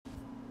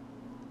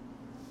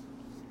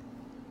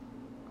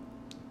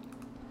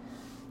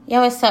Yo,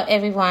 what's up,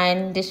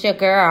 everyone? This your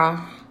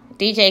girl,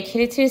 DJ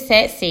Kitty Too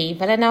Sexy,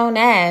 better known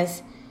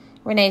as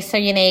Renee So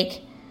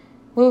Unique.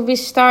 We'll be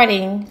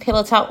starting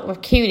Pillow Talk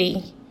with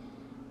Cutie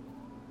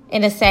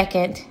in a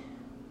second.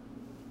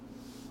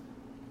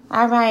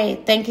 All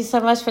right, thank you so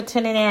much for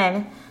tuning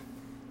in.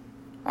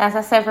 As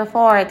I said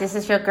before, this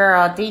is your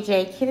girl,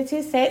 DJ Kitty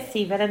Too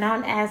Sexy, better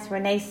known as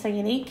Renee So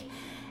Unique,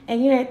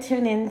 and you're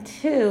tuned in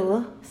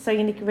to So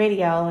Unique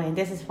Radio, and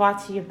this is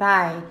brought to you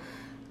by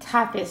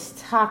Topics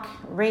Talk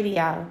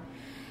Radio.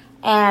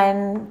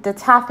 And the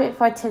topic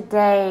for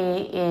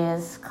today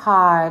is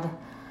called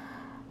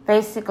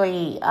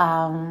basically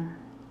outside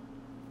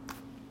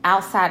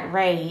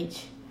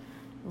rage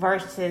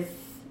versus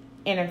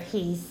inner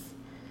peace.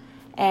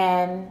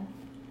 And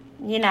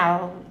you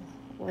know,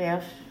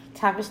 with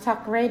Topics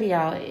Talk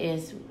Radio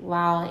is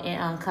raw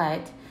and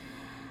uncut.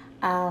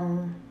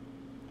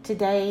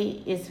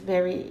 Today is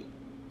very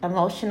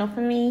emotional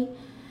for me.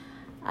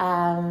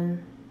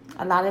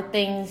 A lot of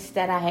things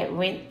that I had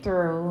went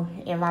through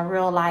in my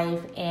real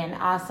life and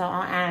also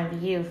on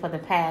IMVU for the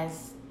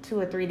past 2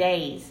 or 3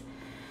 days.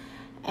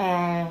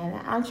 And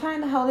I'm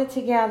trying to hold it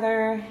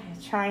together,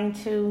 trying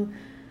to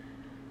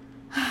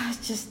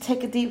just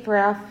take a deep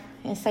breath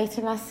and say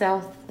to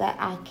myself that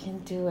I can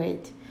do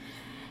it.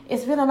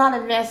 It's been a lot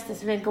of mess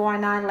that's been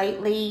going on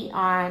lately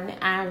on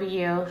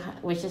IMVU,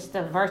 which is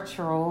the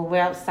virtual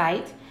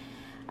website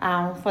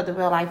for the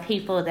real life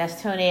people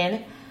that's tuned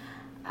in.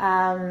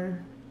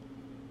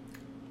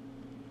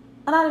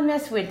 A lot of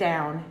mess went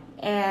down,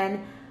 and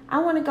I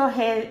want to go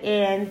ahead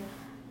and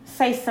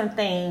say some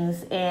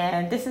things,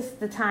 and this is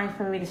the time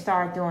for me to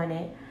start doing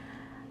it.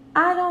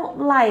 I don't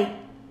like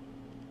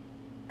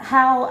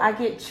how I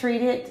get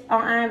treated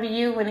on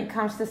IMVU when it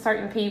comes to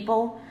certain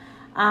people,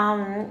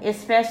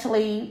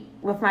 especially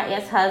with my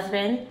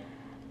ex-husband.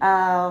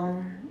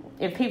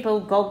 If people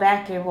go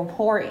back and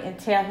report and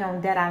tell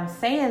him that I'm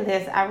saying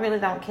this, I really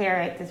don't care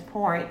at this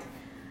point,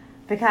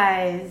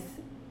 because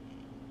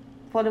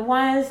for the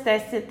ones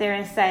that sit there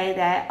and say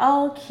that,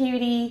 oh,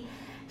 Cutie,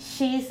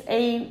 she's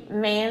a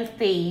man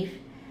thief,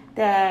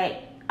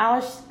 that all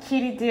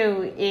Cutie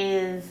do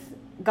is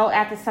go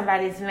after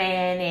somebody's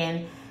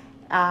man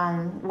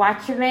and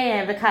watch your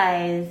man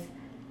because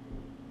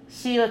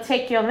she'll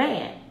take your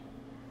man.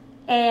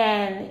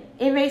 And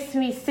it makes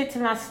me sick to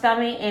my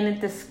stomach, and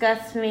it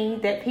disgusts me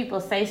that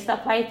people say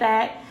stuff like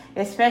that,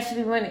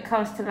 especially when it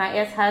comes to my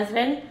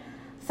ex-husband.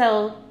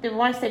 So the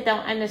ones that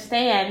don't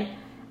understand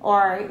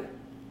or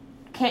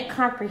can't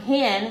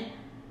comprehend,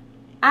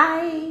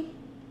 I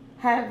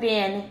have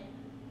been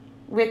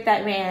with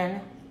that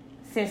man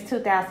since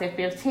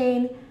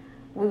 2015.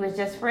 We were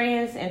just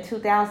friends in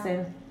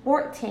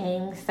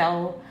 2014.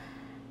 So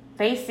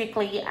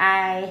basically,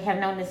 I have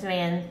known this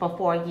man for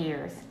 4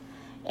 years.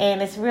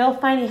 And it's real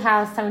funny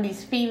how some of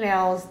these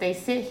females, they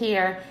sit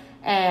here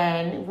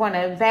and want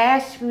to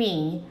bash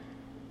me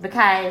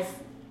because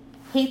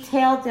he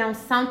tells them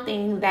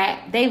something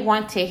that they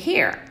want to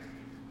hear,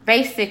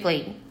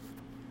 basically.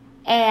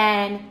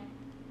 And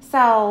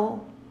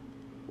so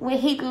when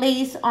he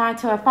leads on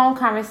to a phone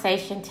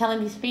conversation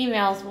telling these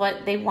females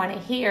what they want to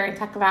hear and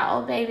talk about,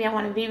 oh, baby, I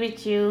want to be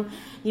with you.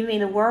 You mean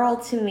the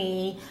world to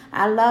me.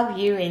 I love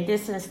you and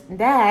this and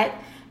that.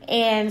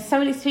 And some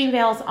of these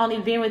females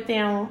only been with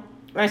him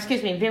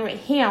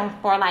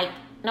for like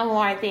no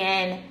more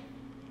than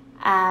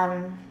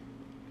a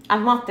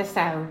month or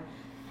so.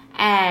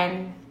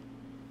 And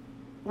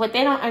what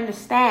they don't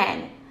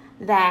understand,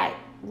 that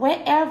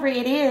whatever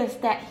it is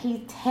that he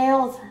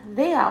tells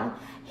them,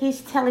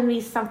 he's telling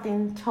me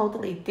something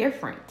totally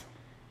different.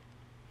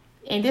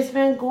 And this has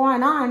been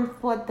going on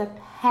for the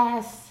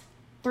past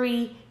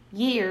 3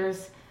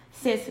 years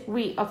since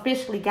we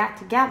officially got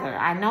together.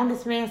 I've known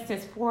this man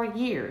since 4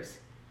 years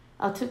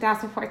of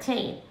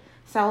 2014.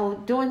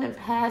 So during the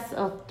past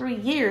of 3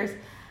 years,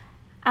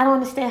 I don't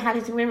understand how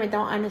these women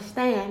don't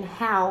understand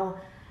how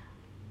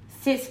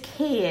 6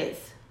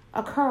 kids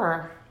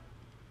occur,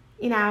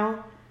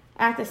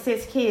 after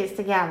 6 kids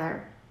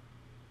together.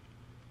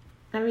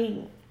 I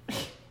mean,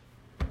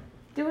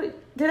 did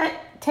I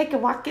take a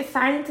rocket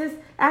scientist?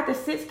 After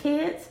 6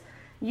 kids,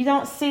 you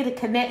don't see the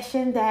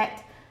connection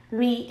that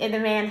me and the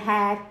man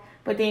had,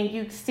 but then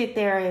you sit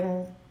there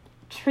and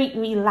treat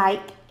me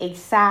like a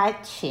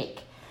side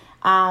chick.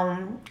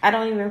 I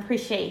don't even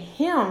appreciate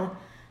him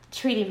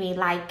treating me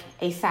like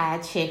a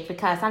side chick,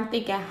 because I'm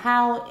thinking,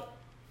 how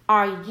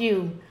are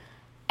you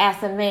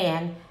as a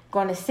man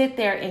going to sit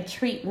there and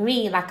treat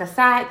me like a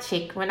side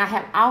chick when I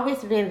have always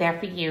been there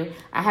for you?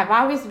 I have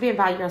always been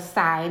by your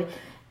side.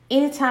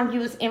 Anytime you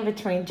was in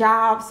between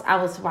jobs, I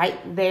was right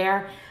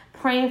there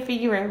praying for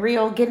you in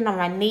real, getting on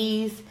my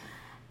knees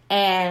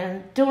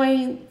and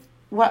doing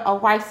what a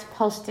wife's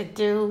supposed to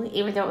do,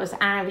 even though it was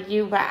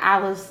IMU, but I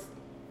was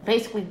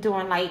basically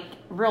doing like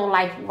real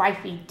life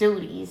wifey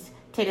duties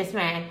to this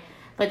man.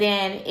 But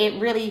then it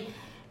really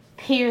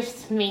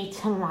pierced me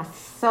to my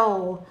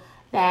soul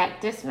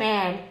that this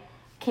man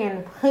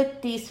can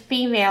put these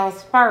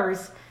females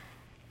first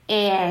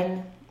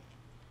and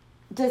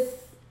just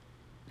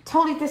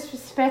totally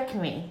disrespect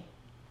me,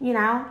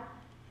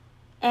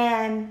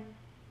 And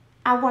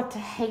I want to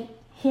hate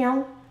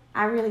him.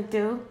 I really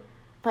do.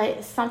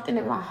 But something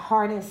in my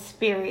heart and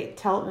spirit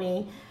told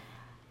me,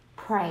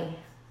 pray.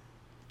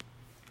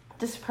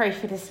 Just pray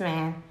for this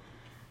man.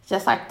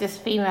 Just like this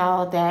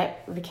female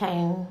that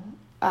became,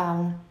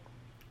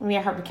 me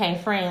and her became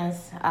friends.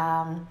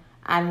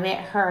 I met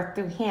her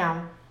through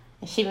him,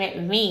 and she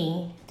met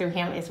me through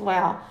him as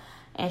well.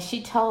 And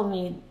she told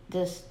me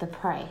just to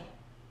pray.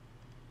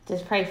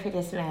 Just pray for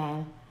this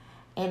man.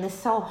 And it's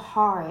so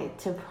hard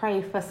to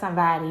pray for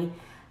somebody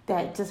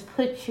that just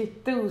puts you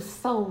through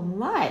so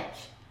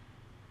much.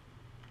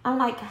 I'm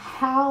like,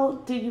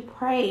 how do you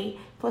pray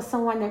for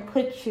someone that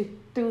puts you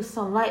through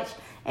so much?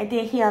 And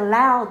then he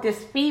allowed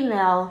this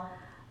female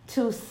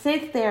to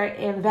sit there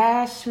and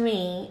bash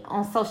me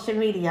on social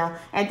media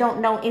and don't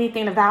know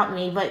anything about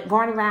me, but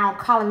going around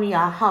calling me a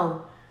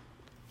hoe.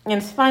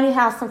 And it's funny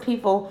how some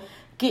people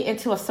get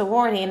into a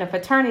sorority and a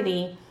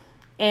fraternity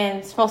and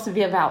it's supposed to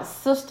be about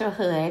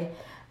sisterhood.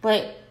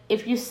 But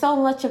if you're so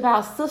much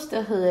about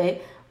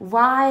sisterhood,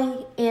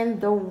 why in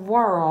the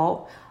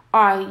world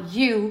are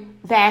you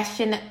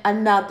bashing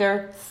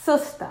another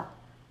sister?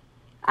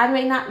 I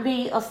may not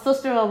be a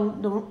sister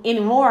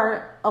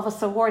anymore of a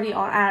sorority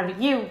or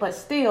IMU, but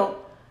still,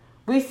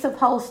 we're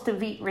supposed to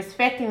be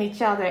respecting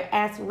each other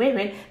as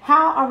women.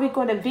 How are we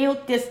going to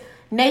build this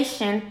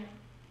nation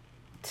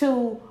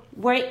to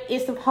where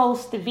it's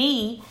supposed to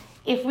be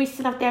if we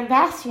sit up there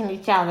bashing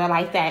each other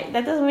like that?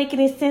 That doesn't make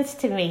any sense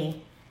to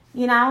me,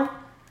 you know?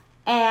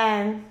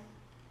 And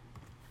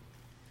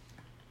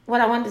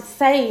what I wanted to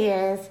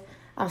say is,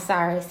 I'm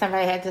sorry,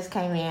 somebody had just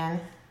came in.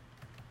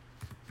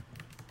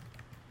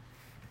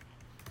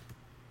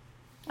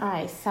 All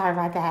right, sorry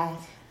about that.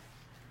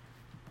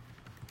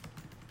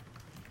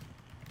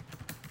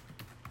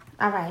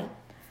 All right.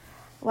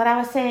 What I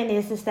was saying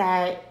is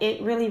that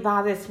it really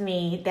bothers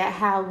me that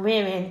how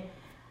women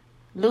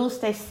lose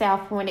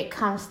themselves when it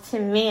comes to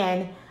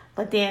men,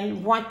 but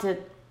then want to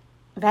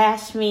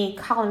bash me,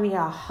 calling me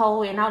a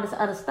hoe and all this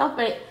other stuff.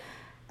 But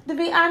to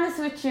be honest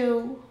with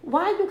you,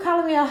 why are you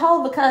calling me a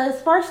hoe?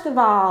 Because first of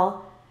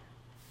all,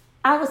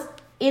 I was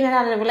in and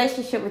out of a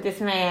relationship with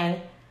this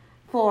man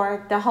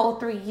for the whole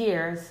 3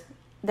 years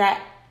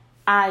that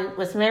I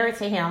was married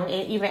to him.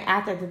 And even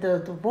after the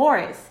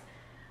divorce,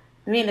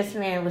 me and this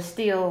man was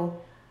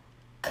still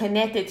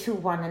connected to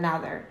one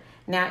another.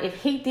 Now,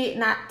 if he did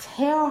not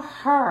tell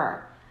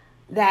her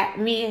that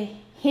me and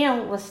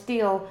him was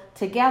still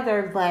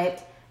together,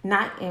 but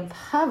not in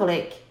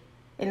public,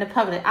 in the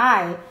public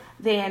eye,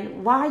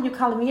 then why are you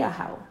calling me a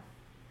hoe?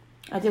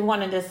 And then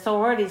one of the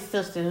sorority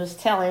sisters was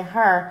telling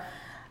her,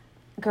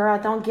 girl,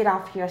 don't get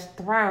off your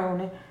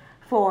throne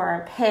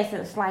for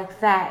peasants like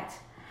that.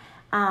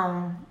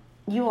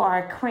 You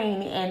are a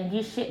queen and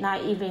you should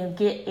not even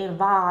get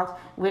involved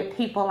with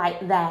people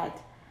like that.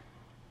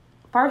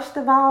 First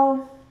of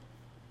all,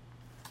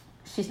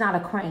 she's not a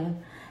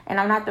queen. And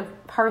I'm not the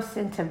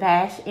person to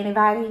bash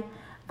anybody,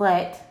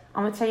 but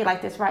I'm going to tell you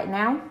like this right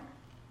now.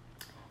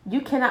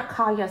 You cannot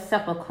call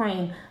yourself a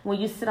queen when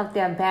you sit up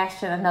there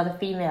bashing another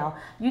female.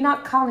 I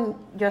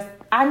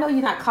know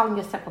you're not calling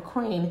yourself a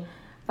queen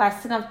by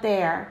sitting up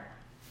there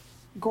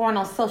going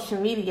on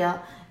social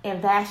media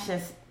and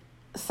bashing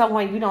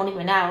someone you don't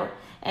even know.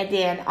 And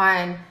then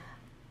on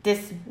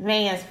this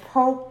man's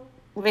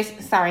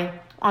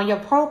on your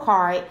pro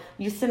card,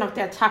 you sit up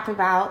there talking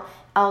about,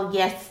 oh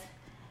yes,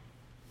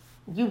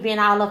 you've been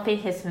all up in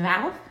his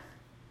mouth.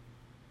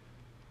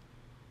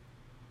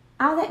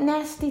 All that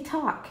nasty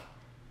talk.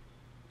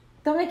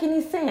 Don't make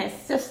any sense.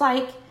 Just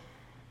like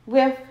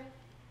with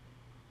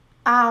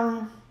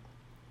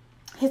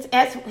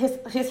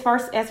his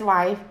first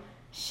ex-wife,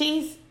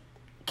 she's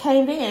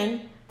came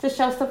in to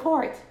show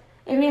support.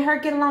 And me and her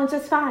get along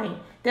just fine.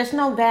 There's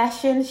no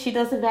bashing. She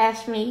doesn't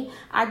bash me.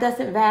 I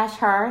doesn't bash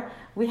her.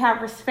 We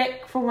have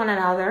respect for one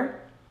another.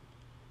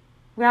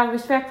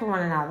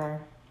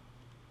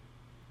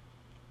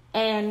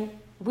 And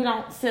we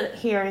don't sit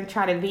here and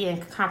try to be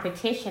in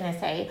competition and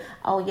say,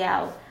 oh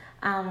yeah,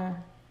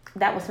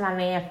 that was my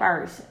man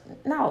first.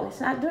 No,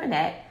 it's not doing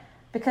that.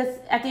 Because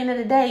at the end of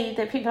the day,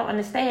 that people don't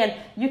understand,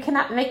 you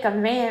cannot make a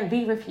man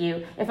be with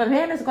you. If a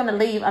man is going to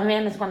leave, a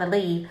man is going to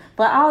leave.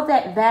 But all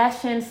that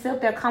bashing, still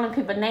there calling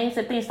people names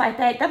and things like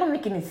that, that don't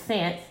make any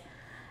sense.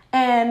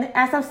 And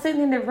as I'm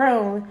sitting in the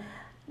room,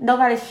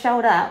 nobody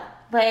showed up.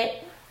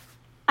 But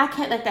I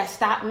can't let that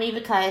stop me,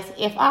 because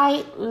if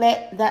I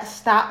let that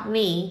stop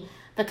me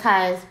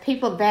because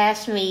people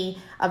bash me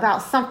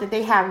about something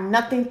they have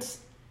nothing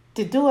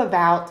to do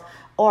about,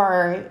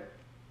 or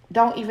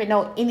don't even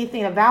know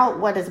anything about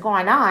what is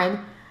going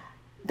on,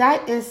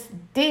 that is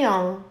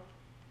them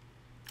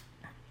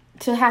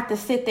to have to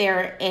sit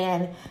there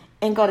and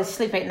go to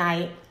sleep at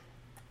night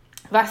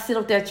by sit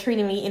up there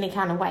treating me any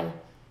kind of way.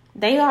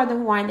 They are the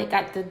one that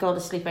got to go to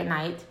sleep at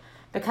night,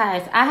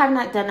 because I have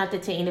not done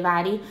nothing to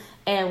anybody.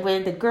 And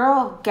when the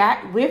girl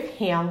got with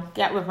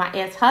my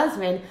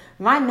ex-husband,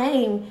 my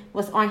name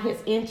was on his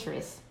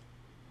interest.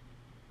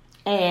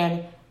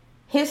 And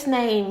his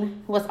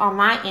name was on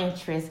my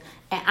interest.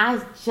 And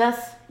I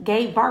just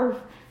gave birth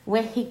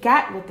when he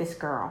got with this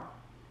girl.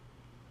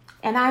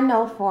 And I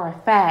know for a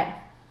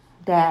fact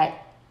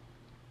that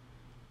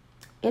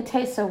it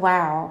takes a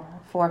while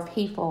for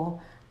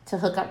people to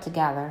hook up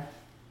together.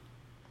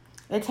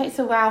 It takes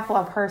a while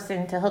for a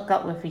person to hook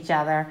up with each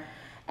other.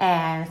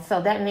 And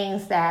so that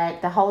means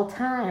that the whole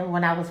time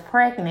when I was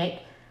pregnant,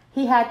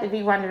 he had to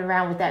be running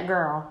around with that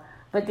girl.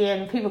 But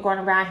then people going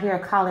around here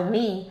calling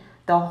me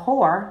the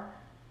whore,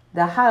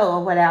 the hoe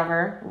or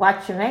whatever,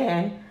 watch your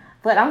man.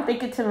 But I'm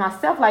thinking to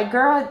myself, like,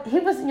 girl, he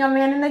wasn't your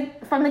man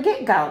from the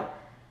get-go.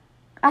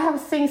 I have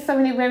seen so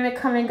many women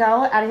come and go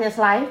out of his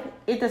life.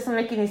 It doesn't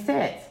make any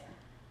sense.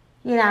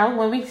 You know,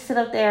 when we sit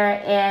up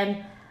there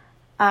and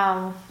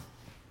I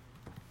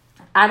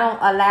don't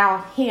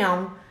allow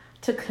him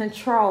to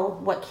control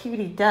what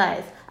Cutie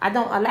does. I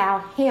don't allow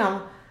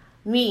him,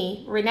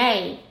 me,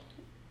 Renee,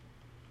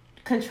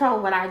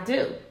 control what I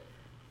do.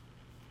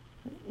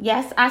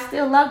 Yes, I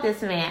still love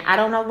this man. I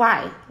don't know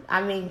why.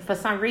 I mean, for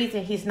some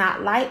reason, he's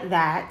not like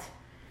that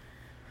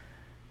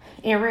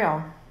in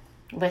real.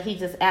 But he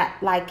just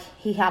act like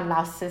he had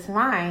lost his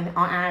mind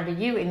on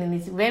IMVU. And then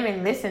these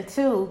women listen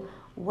to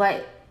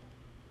what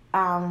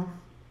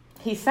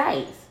he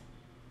says.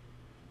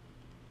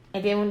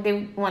 And then when they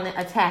want to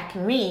attack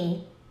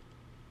me,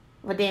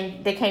 but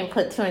then they can't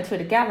put two and two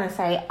together and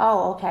say,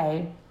 oh,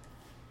 okay,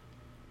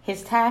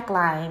 his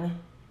tagline,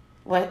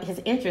 what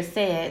his interest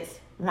says,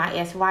 my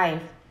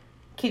ex-wife,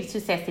 Cutie Too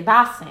Sexy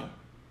Bossing,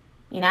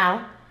 you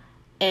know?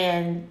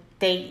 And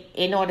they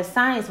ignore the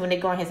signs when they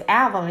go on his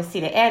album and see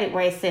the edit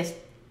where it says,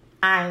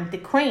 I'm the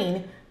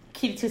queen,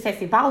 Cutie Too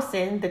Sexy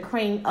Bossing, the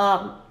queen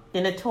of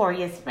the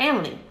Notorious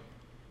family,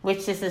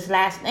 which is his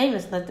last name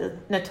is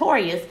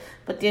Notorious,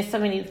 but there's so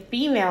many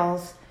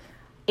females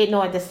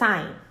ignore the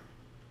sign.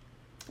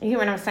 You hear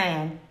what I'm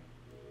saying?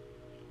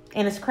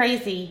 And it's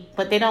crazy,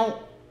 but they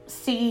don't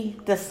see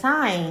the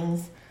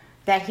signs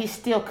that he's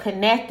still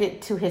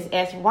connected to his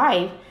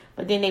ex-wife,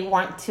 but then they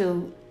want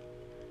to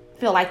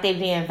feel like they're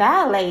being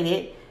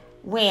violated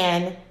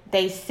when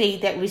they see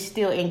that we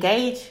still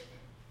engage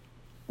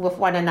with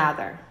one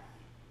another.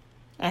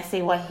 And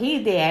see what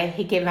he did,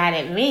 he get mad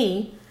at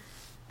me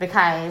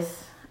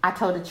because I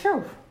told the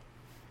truth.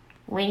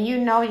 When you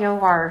know your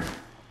worth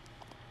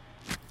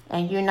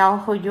and you know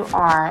who you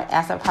are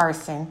as a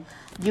person,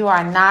 you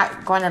are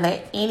not going to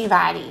let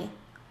anybody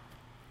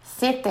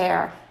sit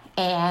there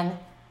and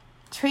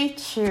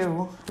treat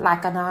you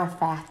like a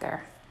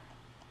non-factor.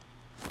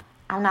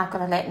 I'm not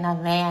going to let no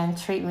man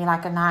treat me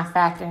like a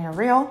non-factor in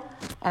real,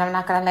 and I'm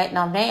not going to let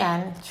no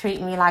man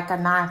treat me like a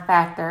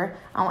non-factor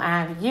on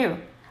IMVU.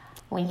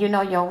 When you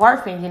know your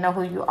worth and you know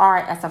who you are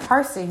as a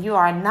person, you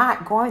are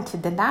not going to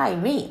deny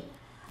me.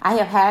 I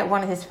have had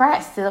one of his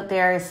friends sit up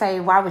there and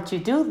say, why would you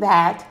do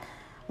that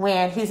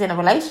when he's in a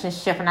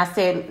relationship? And I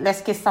said,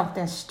 let's get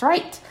something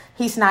straight.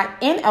 He's not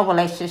in a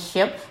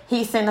relationship.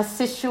 He's in a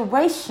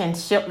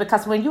situationship,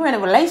 because when you're in a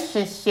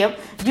relationship,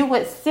 you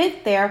would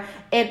sit there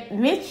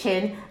and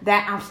mention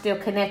that I'm still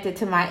connected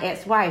to my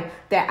ex-wife,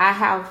 that I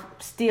have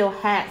still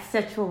had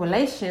sexual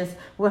relations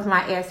with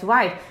my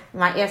ex-wife.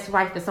 My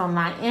ex-wife is on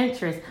my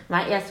interest.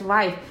 My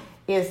ex-wife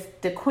is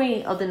the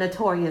queen of the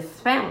Notorious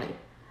family.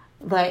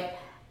 But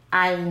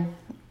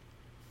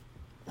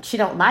she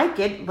don't like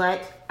it,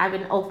 but I've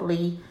been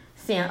openly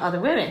seeing other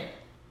women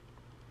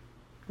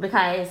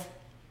because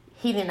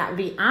he did not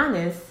be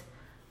honest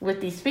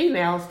with these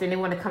females. Then they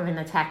want to come and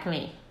attack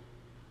me.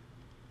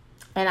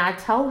 And I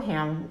told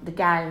him, the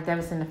guy that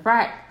was in the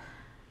frat,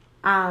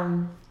 I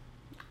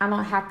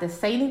don't have to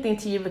say anything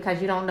to you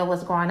because you don't know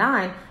what's going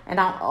on, and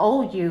I don't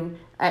owe you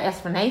an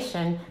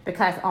explanation,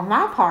 because on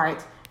my part,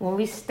 when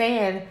we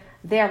stand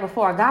there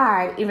before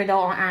God, even though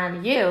on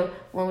IMVU,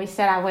 when we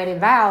said our wedding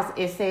vows,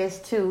 it says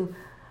to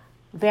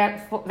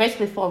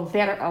basically for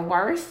better or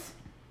worse.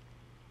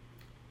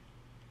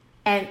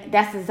 And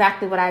that's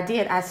exactly what I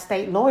did. I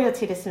stayed loyal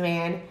to this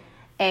man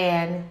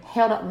and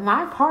held up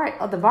my part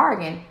of the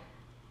bargain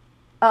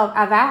of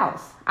our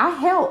vows. I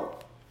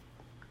held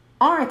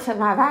on to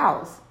my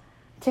vows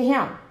to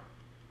him.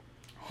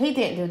 He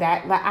didn't do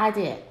that, but I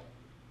did.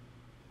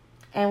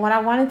 And what I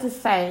wanted to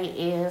say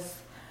is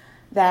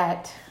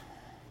that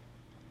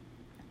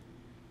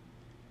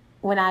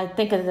when I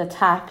think of the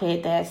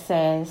topic that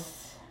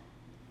says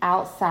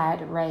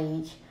outside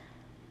rage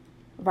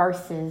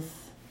versus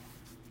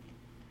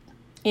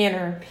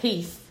inner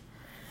peace,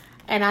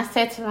 and I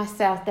said to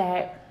myself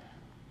that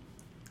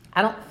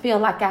I don't feel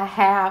like I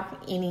have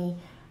any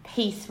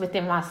peace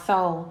within my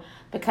soul,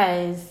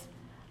 because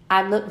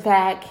I look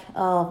back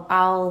of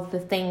all the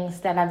things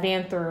that I've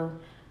been through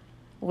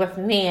with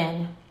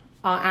men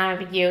on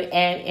IMVU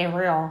and in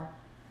real.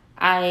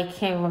 I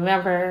can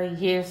remember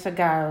years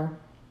ago,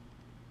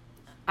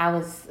 I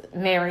was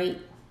married.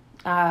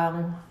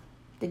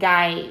 The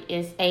guy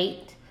is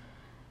 8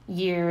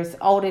 years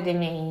older than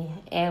me.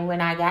 And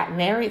when I got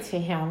married to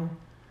him,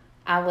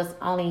 I was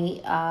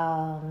only,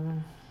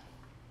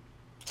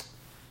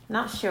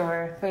 not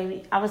sure,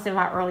 maybe I was in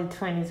my early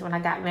 20s when I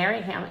got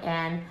married to him.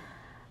 And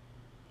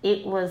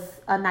it was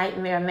a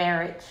nightmare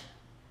marriage.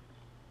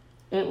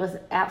 it was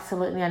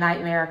absolutely a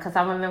nightmare, because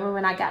I remember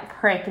when I got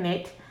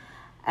pregnant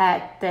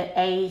at the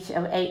age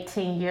of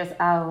 18 years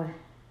old.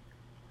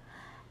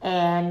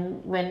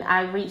 And when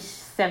I reached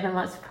 7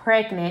 months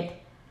pregnant,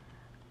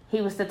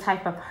 he was the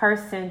type of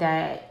person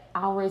that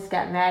always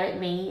got mad at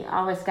me,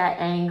 always got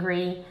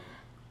angry,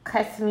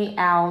 cussed me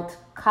out,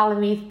 calling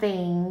me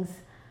things,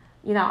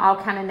 all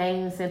kind of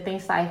names and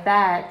things like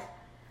that.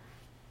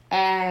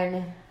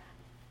 And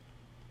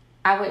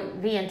I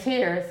would be in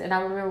tears. And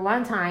I remember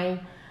one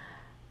time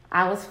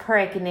I was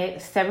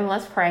pregnant, 7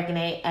 months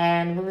pregnant,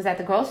 and we was at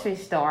the grocery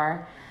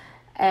store.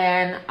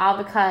 And all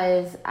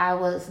because I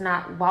was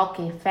not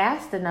walking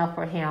fast enough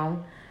for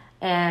him.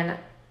 And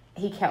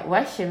he kept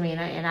rushing me.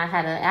 And I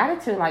had an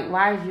attitude like,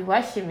 why are you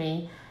rushing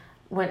me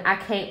when I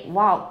can't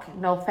walk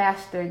no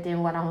faster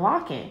than what I'm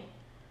walking?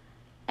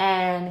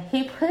 And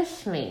he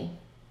pushed me.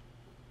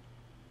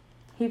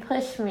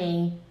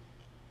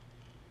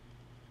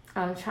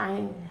 I'm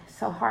trying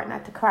so hard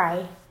not to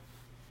cry.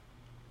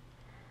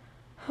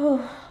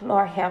 Whew,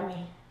 Lord, help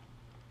me.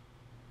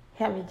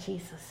 Help me,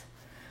 Jesus.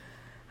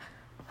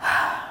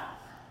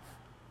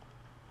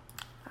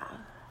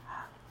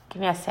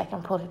 Give me a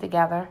second, pull it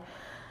together.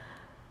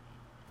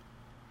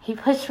 He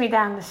pushed me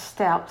down the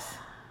steps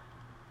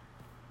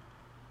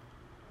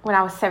when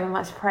I was 7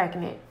 months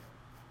pregnant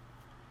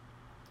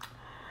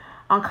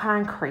on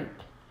concrete.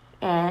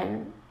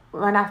 And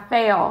when I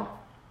fell,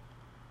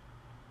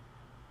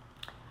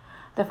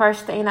 the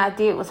first thing I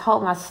did was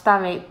hold my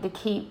stomach to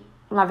keep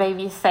my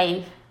baby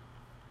safe.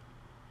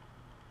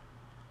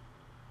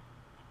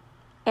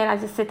 And I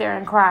just sit there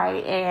and cry.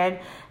 And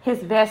his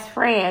best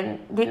friend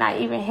did not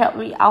even help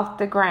me off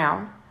the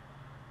ground.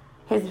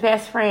 His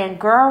best friend,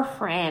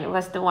 girlfriend,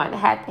 was the one that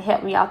had to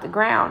help me off the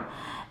ground.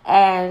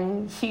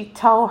 And she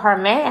told her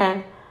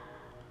man,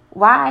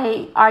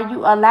 why are you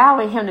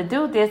allowing him to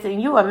do this?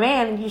 And you a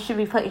man, you should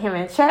be putting him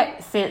in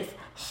check, since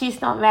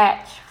she's no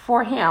match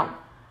for him.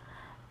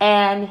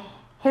 And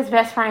his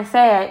best friend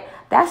said,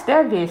 that's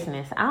their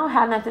business. I don't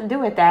have nothing to do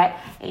with that.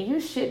 And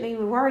you shouldn't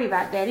even worry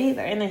about that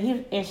either.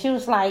 And she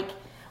was like,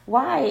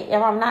 why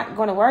am I not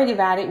going to worry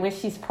about it when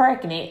she's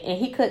pregnant?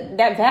 And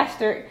that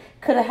bastard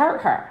could have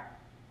hurt her.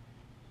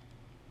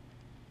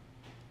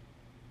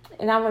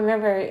 And I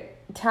remember a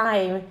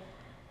time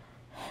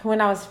when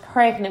I was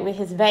pregnant with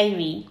his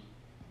baby.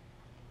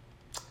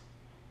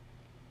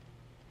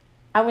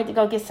 I went to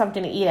go get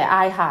something to eat at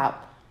IHOP.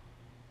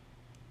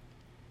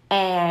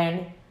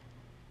 And,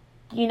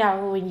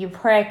 when you're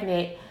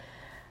pregnant,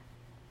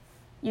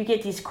 you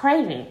get these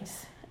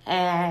cravings.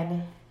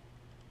 And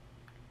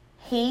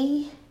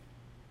he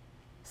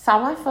saw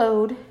my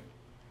food.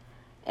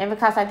 And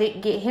because I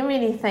didn't get him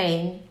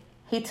anything,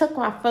 he took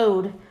my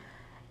food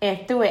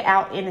and threw it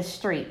out in the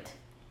street.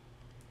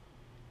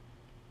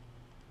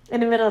 In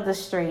the middle of the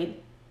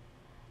street.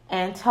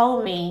 And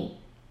told me,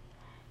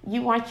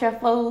 you want your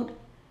food?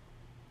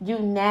 You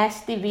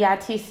nasty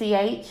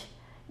bitch.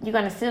 You're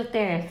going to sit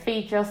there and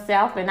feed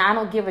yourself, and I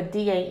don't give a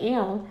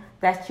damn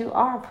that you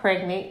are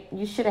pregnant.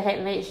 You should have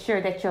had made sure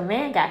that your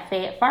man got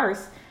fed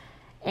first,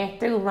 and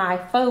threw my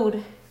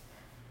food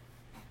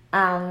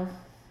on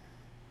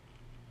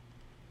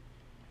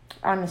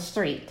the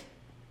street.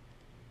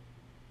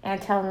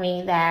 And told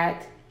me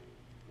that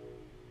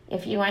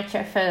if you want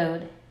your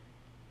food,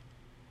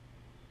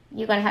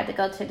 you're going to have to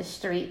go to the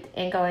street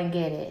and go and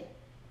get it.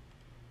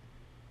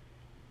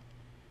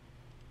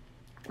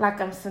 Like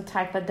I'm some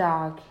type of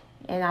dog.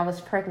 And I was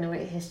pregnant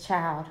with his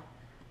child.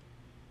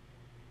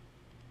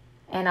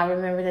 And I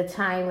remember the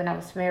time when I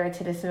was married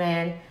to this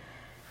man.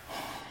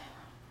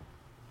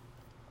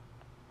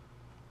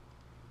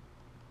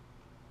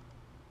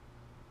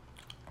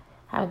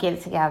 I'll get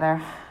it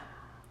together.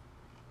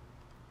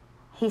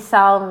 He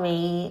saw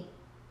me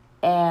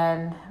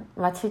and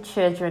my 2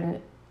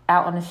 children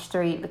out on the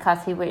street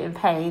because he wouldn't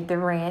pay the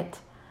rent.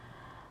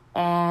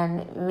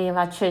 And me and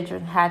my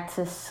children had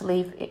to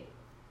sleep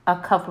a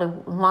couple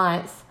of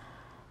months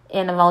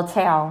in a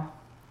motel.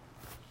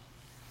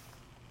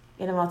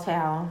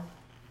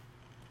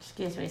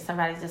 Excuse me,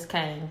 somebody just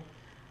came.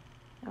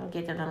 I'll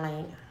get to the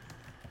link.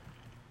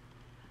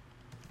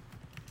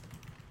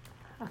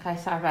 Okay,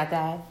 sorry about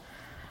that.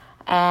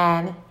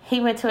 And he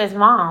went to his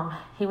mom.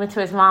 He went to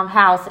his mom's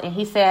house, and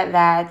he said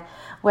that,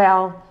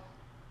 well,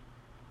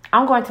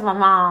 I'm going to my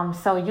mom,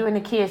 so you and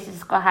the kids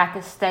just gonna have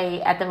to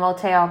stay at the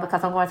motel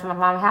because I'm going to my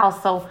mom's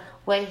house. So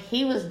what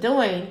he was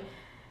doing,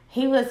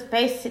 he was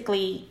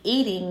basically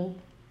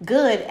eating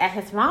good at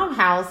his mom's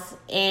house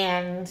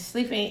and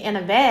sleeping in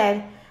a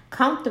bed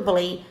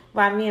comfortably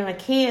while me and my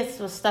kids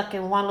were stuck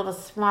in one little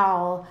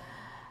small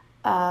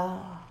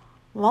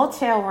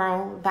motel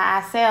room by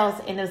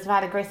ourselves. And it was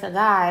by the grace of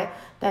God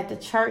that the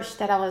church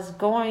that I was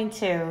going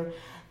to,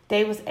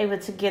 they was able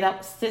to get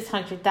up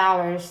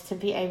 $600 to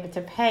be able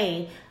to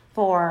pay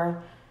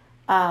for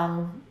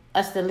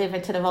us to live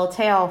into the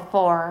motel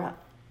for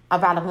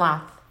about a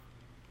month.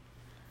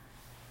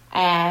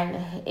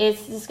 And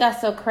it's just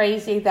got so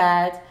crazy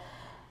that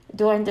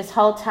during this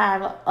whole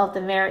time of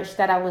the marriage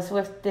that I was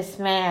with this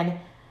man,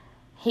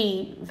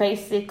 he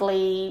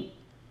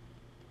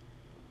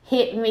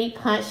hit me,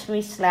 punched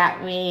me,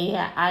 slapped me.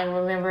 I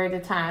remember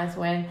the times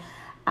when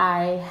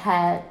I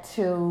had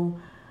to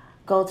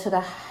go to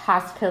the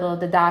hospital,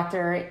 the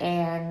doctor,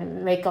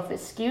 and make up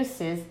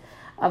excuses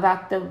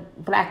about the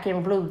black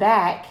and blue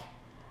back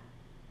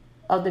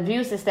of the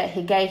abuses that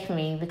he gave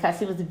me because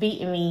he was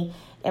beating me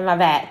in my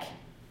back,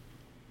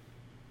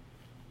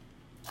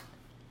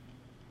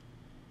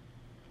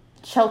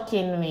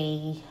 choking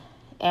me,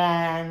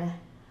 and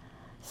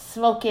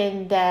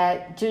smoking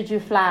that Juju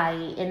fly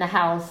in the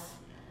house.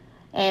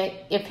 And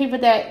if people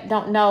that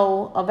don't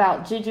know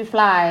about Juju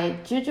fly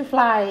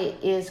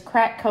is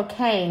crack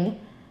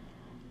cocaine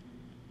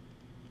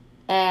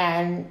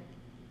and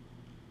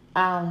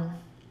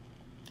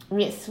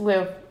mixed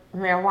with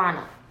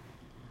marijuana.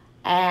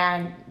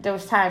 And there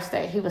was times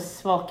that he was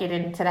smoking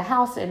into the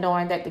house and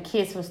knowing that the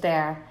kids was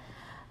there.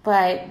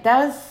 But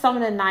that was some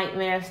of the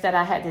nightmares that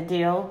I had to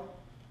deal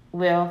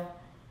with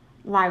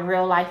my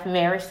real life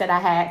marriage that I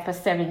had for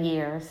 7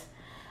 years.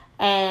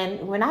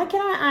 And when I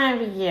get on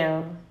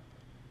IMVU,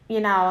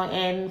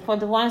 and for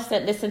the ones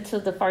that listened to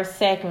the first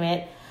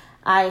segment,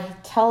 I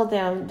told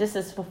them this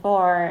is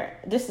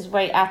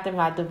way after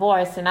my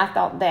divorce, and I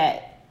thought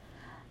that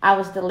I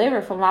was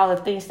delivered from all the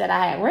things that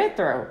I had went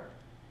through.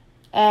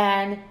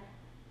 And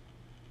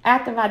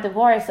after my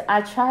divorce,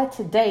 I tried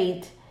to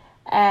date,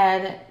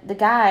 and the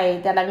guy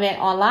that I met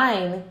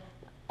online,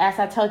 as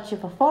I told you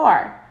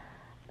before,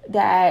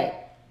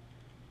 that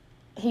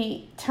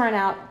he turned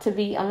out to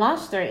be a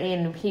monster,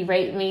 and he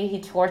raped me,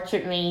 he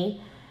tortured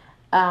me,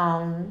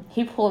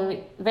 he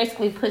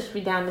basically pushed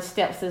me down the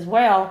steps as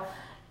well,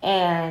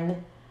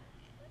 and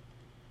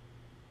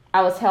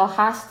I was held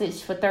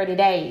hostage for 30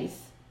 days,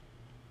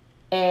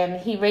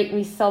 and he raped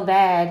me so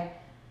bad,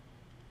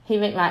 he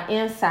made my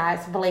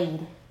insides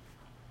bleed,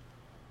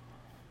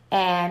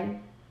 and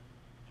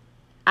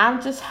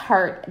I'm just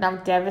hurt, and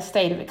I'm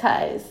devastated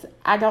because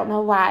I don't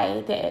know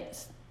why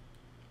that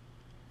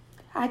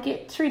I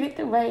get treated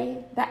the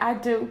way that I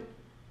do.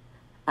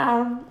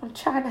 I'm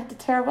trying not to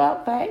tear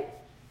up, but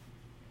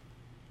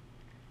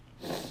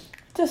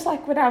just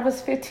like when I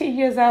was 15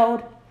 years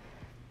old,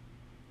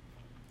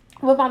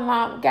 when my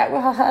mom got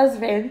with her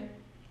husband,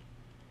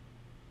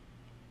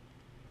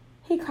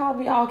 he called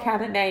me all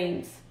kind of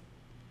names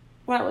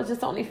when I was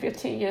just only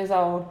 15 years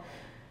old.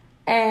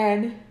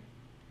 And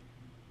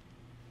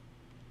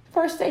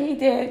first thing he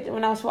did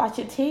when I was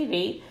watching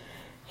TV,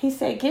 he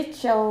said,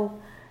 "Get your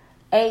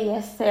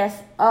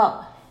ass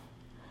up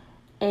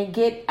and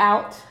get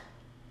out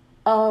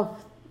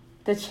of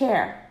the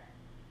chair."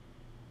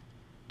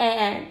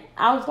 And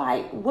I was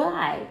like,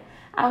 why?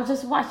 I was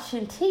just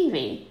watching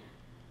TV.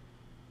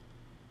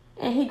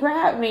 And he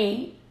grabbed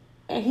me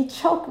and he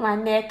choked my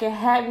neck and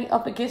had me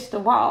up against the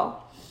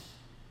wall.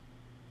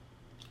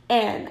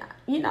 And,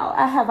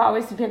 I have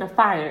always been a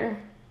fighter.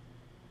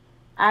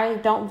 I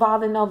don't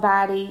bother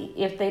nobody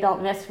if they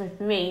don't mess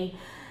with me.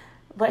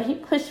 But he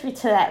pushed me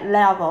to that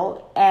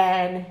level.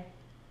 And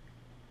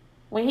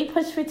when he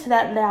pushed me to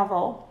that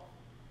level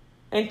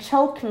and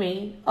choked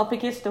me up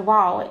against the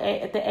wall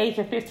at the age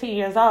of 15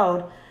 years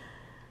old,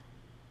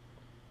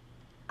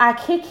 I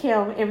kicked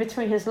him in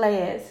between his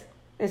legs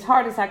as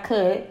hard as I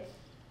could.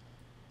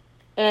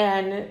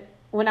 And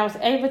when I was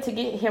able to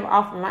get him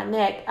off of my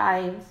neck,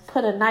 I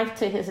put a knife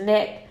to his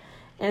neck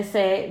and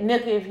said,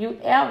 "Nigga, if you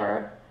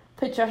ever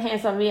put your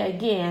hands on me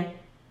again,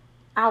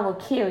 I will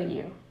kill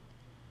you."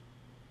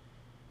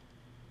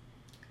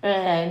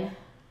 And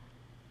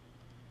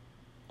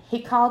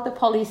he called the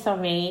police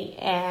on me,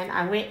 and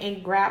I went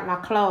and grabbed my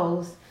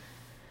clothes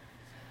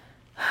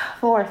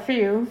for a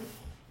few.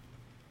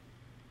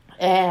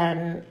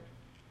 And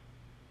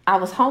I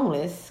was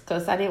homeless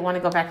because I didn't want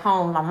to go back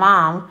home. My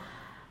mom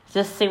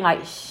just seemed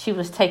like she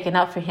was taking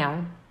up for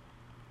him.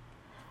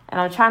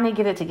 And I'm trying to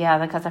get it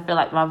together because I feel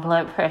like my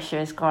blood pressure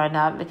is going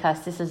up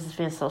because this has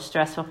been so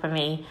stressful for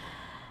me.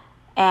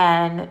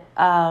 And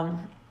I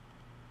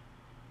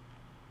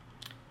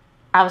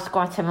was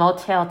going to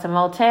motel to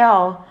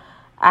motel.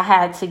 I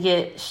had to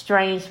get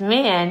strange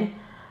men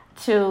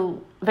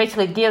to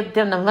basically give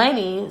them the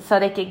money so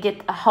they could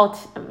get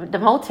the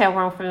motel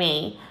room for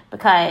me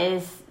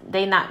because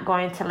they're not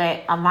going to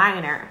let a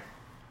minor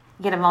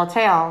get a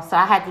motel. So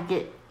I had to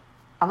get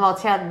a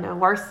motel in the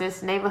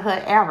worstest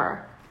neighborhood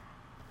ever.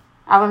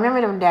 I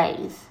remember them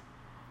days.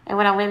 And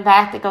when I went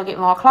back to go get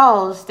more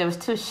clothes, there was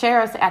 2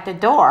 sheriffs at the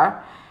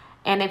door,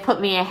 and they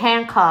put me in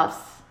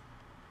handcuffs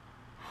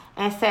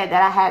and said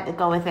that I had to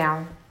go with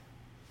them.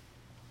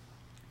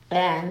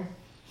 And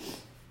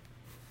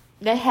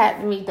they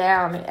had me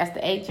down at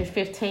the age of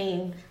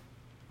 15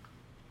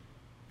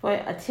 for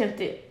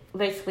attempted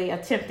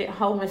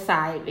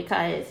homicide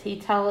because he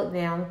told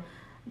them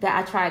that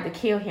I tried to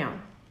kill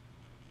him.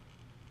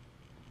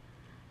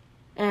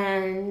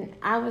 And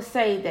I would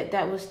say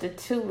that was the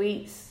 2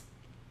 weeks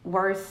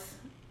worst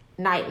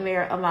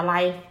nightmare of my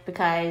life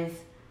because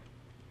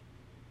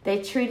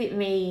they treated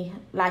me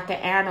like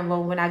an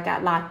animal when I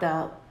got locked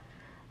up.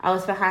 I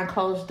was behind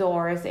closed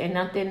doors and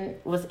nothing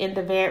was in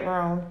the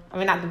bedroom. I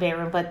mean, not the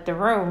bedroom, but the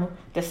room,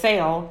 the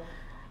cell.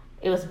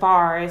 It was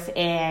bars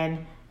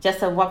and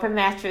just a rubber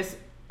mattress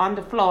on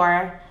the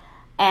floor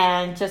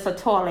and just a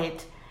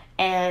toilet.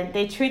 And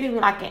they treated me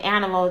like an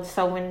animal.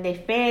 So when they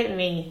fed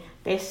me,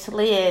 they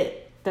slid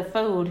the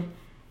food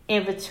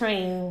in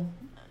between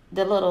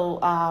the little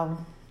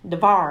the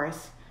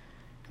bars,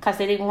 because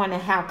they didn't want to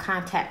have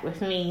contact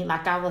with me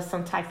like I was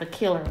some type of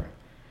killer.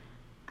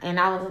 And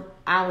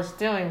I was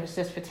doing was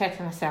just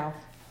protecting myself.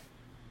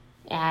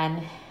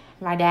 And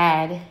my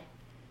dad,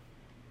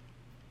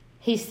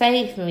 he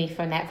saved me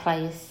from that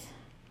place.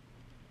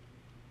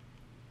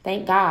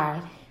 Thank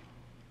God.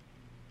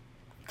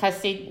 Because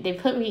they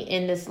put me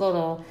in this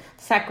little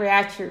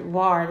psychiatric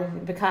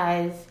ward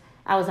because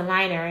I was a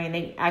minor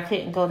and I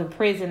couldn't go to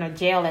prison or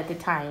jail at the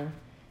time.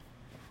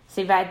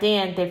 See, back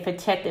then, they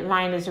protected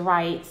minors'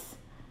 rights.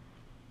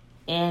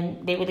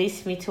 And they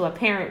released me to a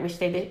parent, which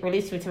they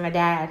released me to my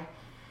dad.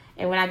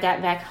 And when I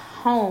got back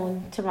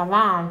home to my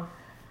mom,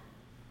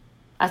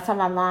 I saw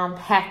my mom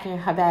packing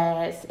her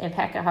bags and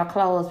packing her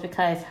clothes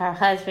because her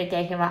husband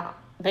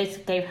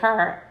basically gave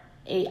her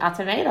an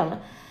ultimatum.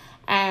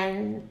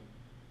 And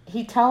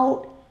he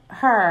told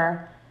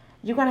her,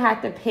 you're going to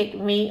have to pick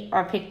me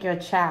or pick your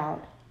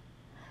child.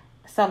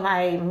 So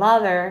my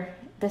mother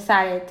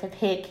decided to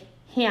pick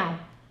him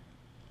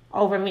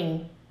over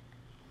me.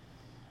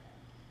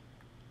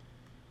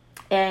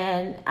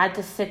 And I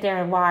just sit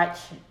there and watch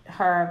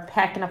her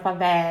packing up her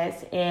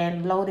bags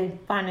and loading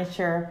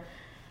furniture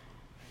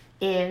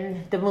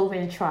in the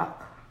moving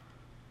truck.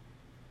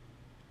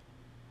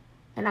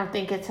 And I'm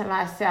thinking to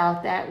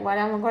myself that what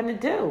am I going to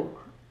do?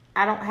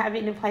 I don't have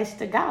any place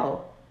to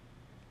go.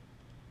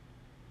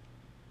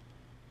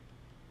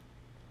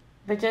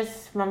 But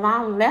just my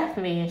mom left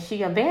me and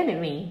she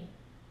abandoned me.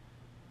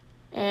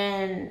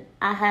 And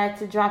I had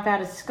to drop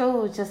out of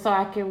school just so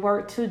I could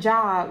work 2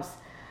 jobs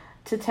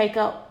to take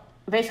up,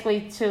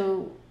 basically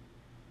to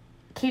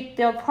keep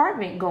the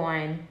apartment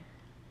going.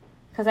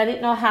 Because I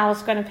didn't know how I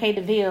was going to pay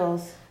the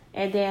bills.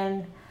 And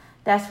then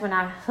that's when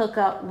I hook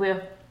up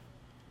with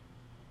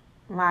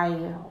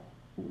my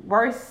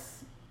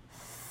worst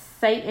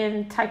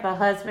Satan type of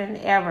husband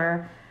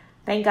ever.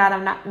 Thank God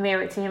I'm not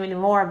married to him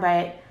anymore,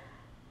 but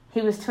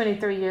he was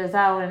 23 years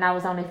old and I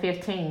was only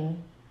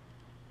 15.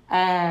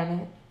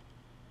 And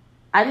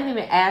I didn't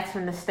even ask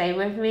him to stay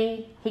with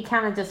me. He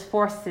kind of just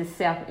forced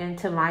himself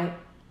into my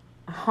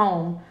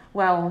home.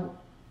 Well,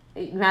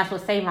 you might as well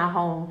say my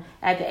home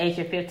at the age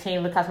of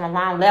 15 because my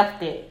mom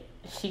left it.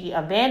 She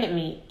abandoned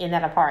me in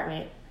that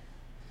apartment.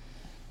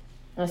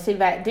 And see,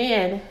 back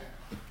then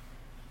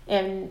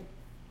in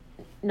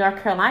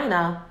North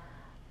Carolina,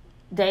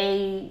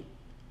 they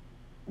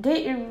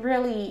didn't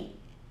really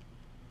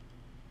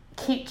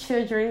keep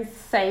children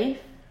safe.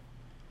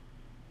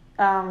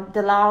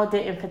 The law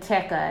didn't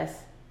protect us.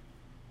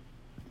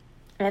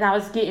 And I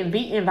was getting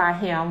beaten by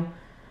him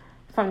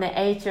from the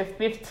age of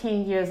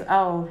 15 years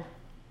old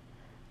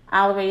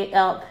all the way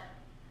up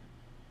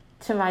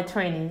to my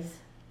 20s.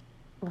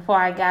 Before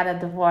I got a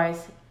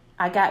divorce,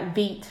 I got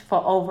beat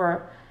for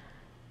over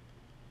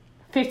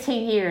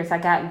 15 years. I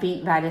got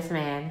beat by this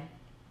man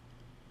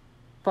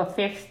for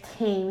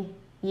 15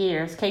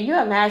 years. Can you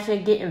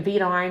imagine getting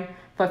beat on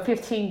for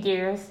 15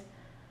 years,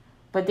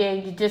 but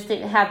then you just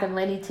didn't have the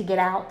money to get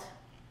out?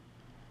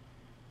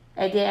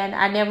 And then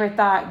I never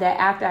thought that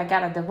after I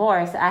got a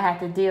divorce, I had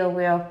to deal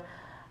with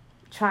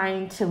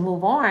trying to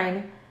move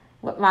on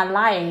with my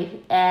life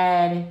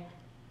and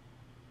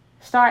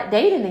start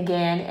dating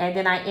again. And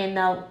then I end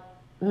up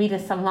meeting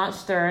some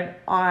monster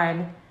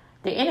on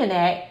the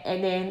internet,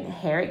 and then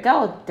here it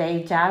goes,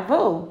 deja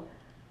vu.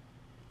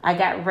 I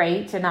got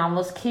raped and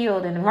almost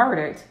killed and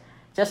murdered.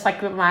 Just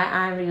like with my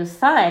Andrew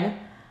son,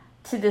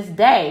 to this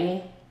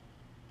day,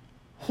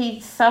 he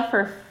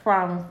suffered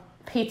from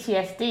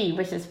PTSD,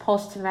 which is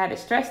post-traumatic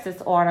stress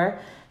disorder,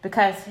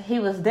 because he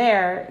was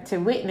there to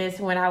witness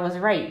when I was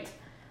raped.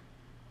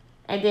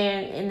 And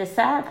then, and the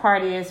sad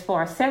part is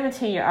for a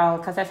 17-year-old,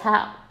 because that's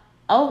how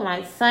old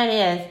my son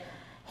is,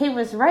 he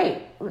was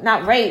raped.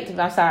 Not raped,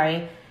 I'm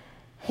sorry.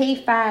 He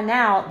found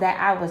out that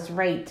I was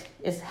raped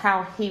is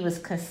how he was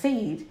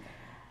conceived,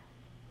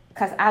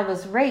 because I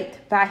was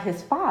raped by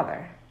his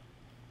father.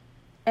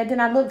 And then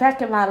I look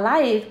back at my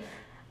life,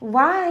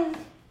 why,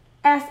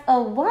 as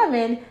a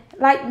woman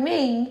like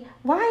me,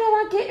 why am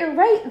I getting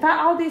raped by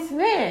all these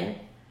men?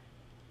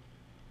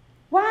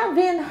 Why am I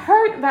being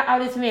hurt by all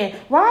these men?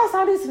 Why is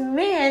all these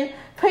men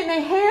putting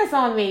their hands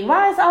on me?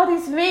 Why is all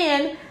these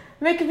men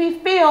making me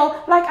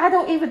feel like I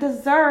don't even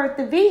deserve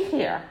to be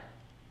here?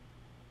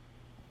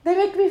 They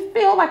make me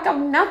feel like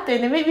I'm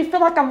nothing. They make me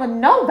feel like I'm a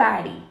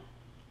nobody.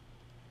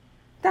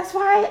 That's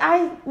why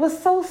I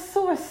was so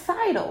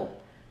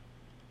suicidal.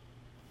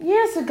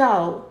 Years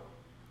ago,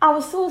 I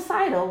was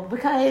suicidal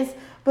because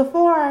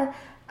before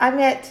I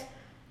met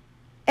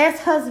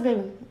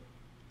ex-husband,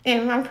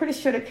 and I'm pretty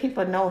sure that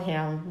people know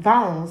him,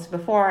 Bones,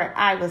 before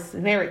I was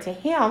married to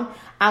him,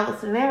 I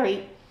was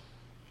married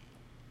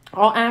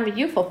on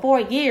IMU for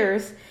 4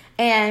 years,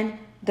 and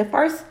the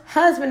first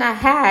husband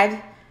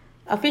I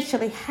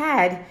officially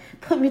had,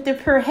 put me through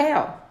pure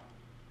hell.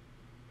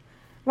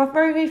 My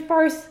very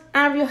first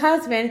interview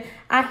husband,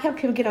 I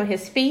helped him get on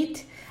his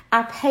feet.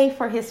 I paid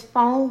for his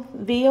phone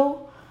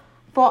bill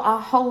for a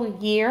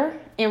whole year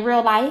in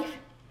real life.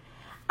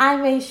 I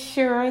made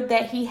sure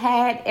that he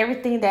had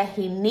everything that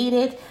he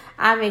needed.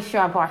 I made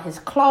sure I bought his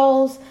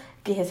clothes,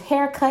 get his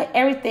hair cut,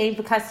 everything,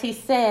 because he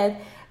said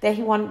that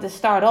he wanted to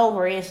start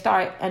over and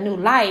start a new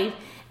life.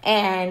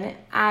 And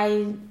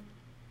I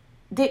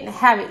didn't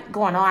have it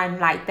going on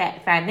like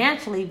that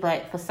financially,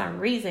 but for some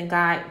reason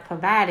God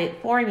provided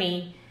for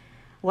me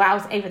where I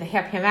was able to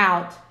help him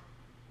out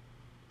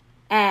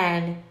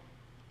and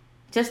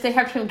just to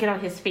help him get on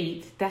his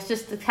feet. That's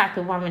just the type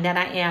of woman that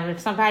I am. If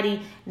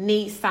somebody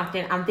needs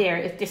something, I'm there.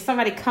 If there's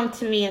somebody come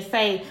to me and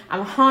say,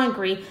 I'm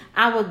hungry,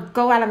 I will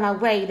go out of my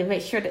way to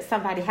make sure that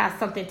somebody has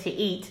something to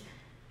eat.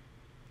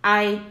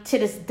 To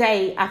this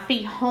day, I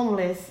feed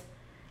homeless.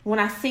 When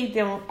I see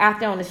them out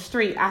there on the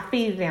street, I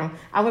feed them.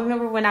 I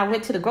remember when I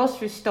went to the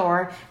grocery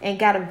store and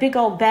got a big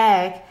old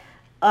bag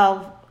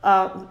of,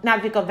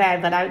 not big old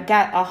bag, but I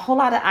got a whole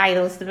lot of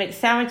items to make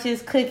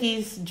sandwiches,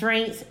 cookies,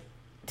 drinks.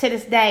 To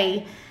this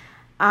day,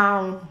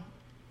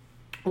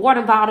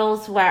 water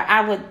bottles where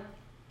I would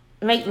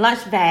make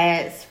lunch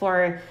bags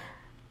for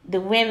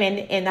the women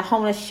in the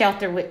homeless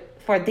shelter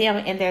for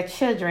them and their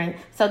children.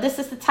 So this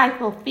is the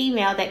type of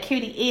female that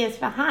Cutie is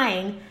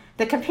behind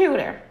the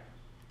computer.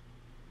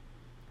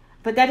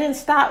 But that didn't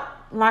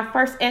stop my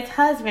first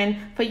ex-husband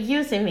for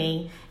using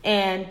me.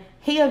 And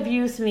he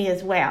abused me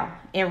as well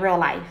in real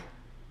life.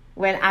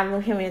 When I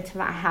moved him into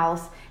my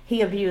house,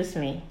 he abused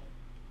me.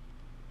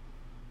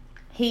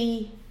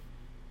 He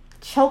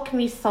choked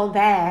me so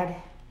bad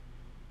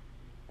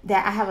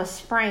that I have a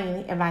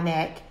sprain in my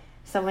neck.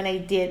 So when they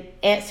did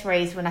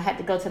x-rays, when I had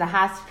to go to the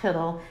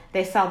hospital,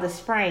 they saw the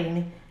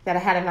sprain that I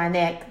had in my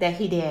neck that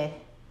he did.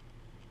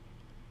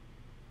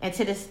 And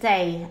to this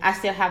day, I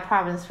still have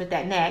problems with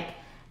that neck.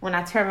 When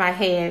I turn my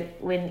head,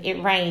 when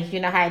it rains, you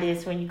know how it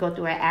is when you go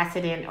through an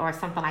accident or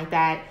something like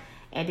that.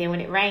 And then when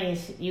it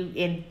rains, you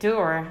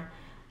endure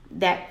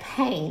that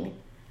pain.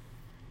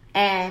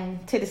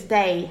 And to this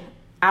day,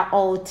 I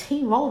owe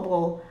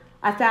T-Mobile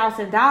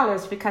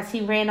 $1,000 because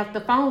he ran up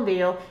the phone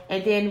bill.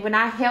 And then when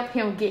I helped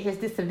him get his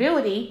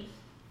disability,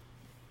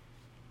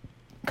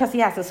 because he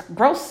has a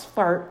growth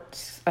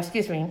spurt,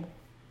 he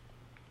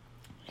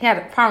had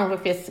a problem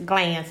with his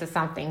glands or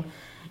something.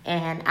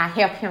 And I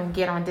helped him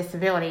get on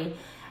disability.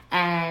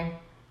 And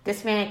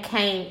this man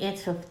came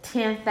into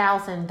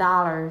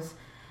 $10,000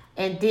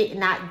 and did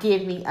not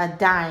give me a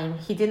dime.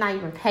 He did not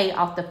even pay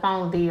off the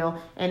phone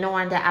bill, and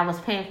knowing that I was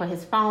paying for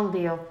his phone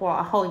bill for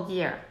a whole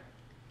year.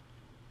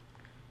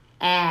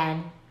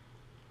 And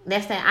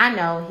next thing I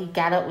know, he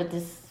got up with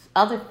this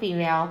other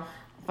female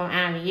from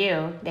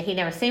IMU that he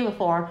never seen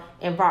before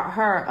and brought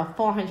her a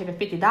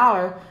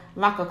 $450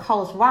 Michael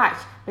Kors watch,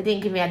 but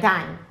didn't give me a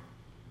dime.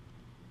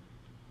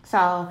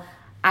 So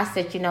I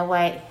said, you know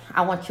what?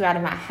 I want you out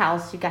of my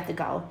house. You got to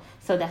go.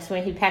 So that's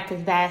when he packed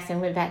his bags and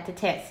went back to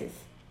Texas.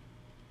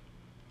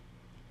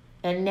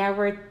 And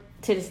never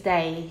to this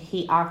day,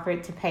 he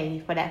offered to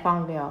pay for that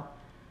phone bill.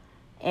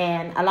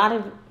 And a lot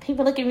of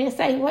people look at me and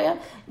say, well,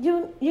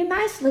 you're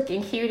nice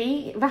looking,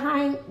 Cutie,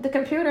 behind the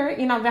computer,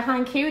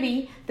 behind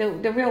Cutie, the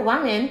real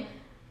woman.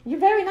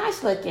 You're very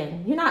nice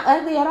looking. You're not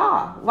ugly at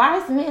all. Why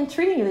is men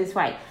treating you this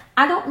way?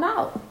 I don't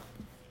know.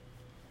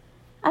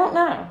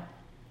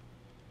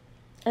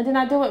 And then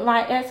I do with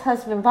my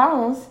ex-husband,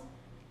 Bones,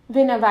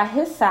 being there by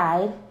his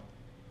side.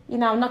 I'm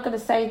not going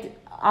to say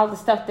all the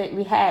stuff that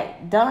we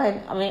had done.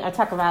 I mean, I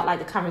talk about like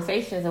the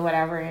conversations or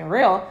whatever in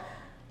real.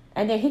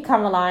 And then he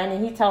come along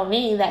and he told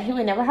me that he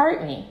would never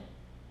hurt me.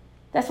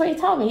 That's what he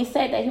told me. He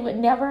said that he would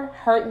never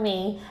hurt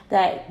me,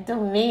 that the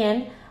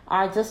men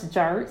are just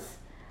jerks.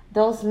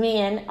 Those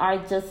men are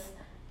just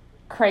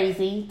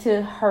crazy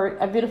to hurt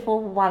a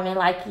beautiful woman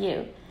like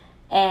you.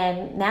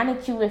 And now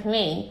that you're with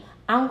me,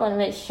 I'm going to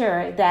make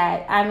sure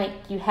that I make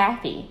you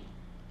happy.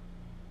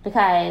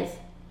 Because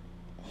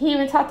he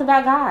even talked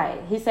about God.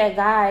 He said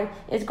God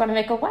is going to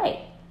make a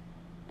way.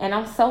 And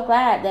I'm so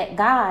glad that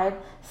God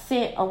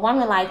sent a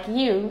woman like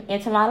you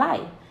into my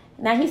life.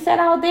 Now, he said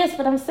all this,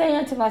 but I'm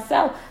saying to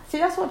myself, see,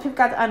 that's what people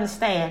got to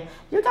understand.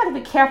 You got to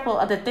be careful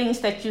of the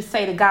things that you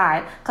say to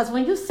God. Because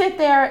when you sit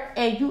there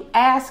and you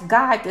ask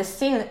God to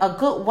send a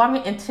good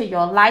woman into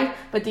your life,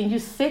 but then you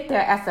sit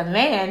there as a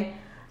man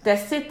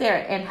that sit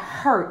there and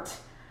hurt,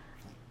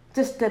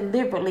 just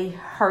deliberately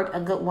hurt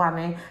a good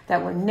woman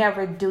that would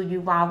never do you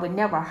wrong, would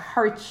never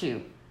hurt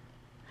you.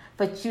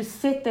 But you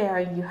sit there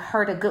and you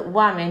hurt a good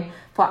woman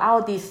for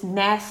all these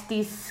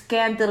nasty,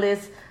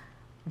 scandalous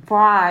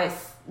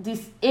brides,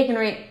 these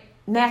ignorant,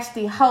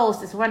 nasty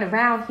hoes that's running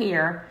around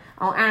here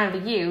on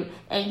IMU,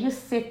 and you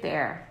sit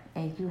there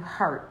and you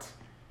hurt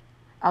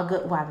a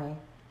good woman.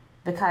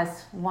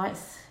 Because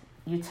once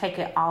you take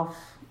it once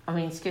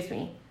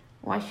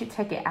you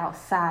take it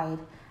outside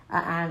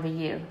of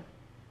IMU,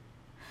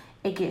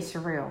 it gets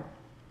real.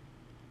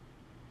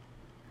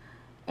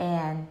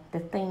 And the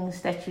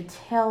things that you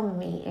tell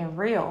me in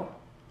real,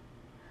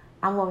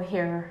 I'm over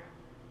here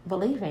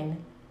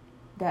believing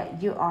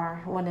that you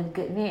are one of the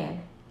good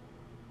men.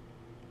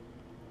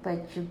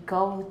 but you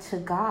go to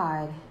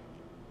God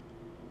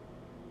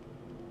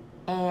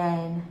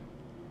and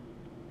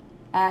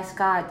ask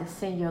God to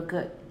send you a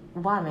good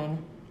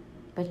woman,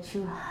 but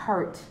you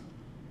hurt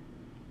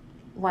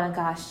one of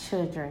God's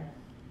children.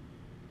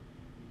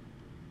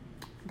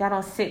 That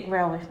don't sit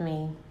well with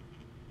me.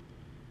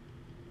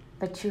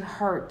 But you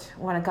hurt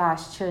one of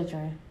God's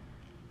children.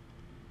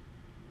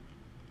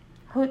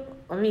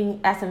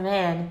 As a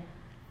man,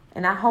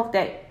 and I hope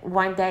that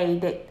one day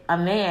that a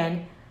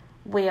man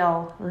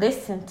will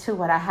listen to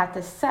what I have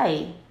to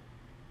say,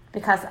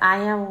 because I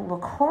am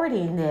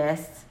recording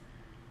this.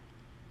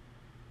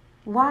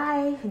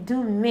 Why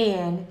do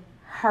men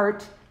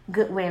hurt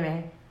good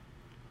women?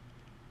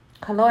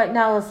 The Lord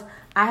knows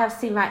I have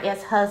seen my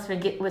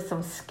ex-husband get with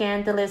some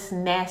scandalous,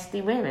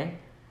 nasty women.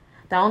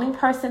 The only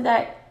person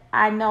that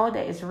I know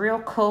that is real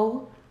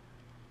cool,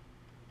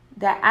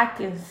 that I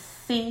can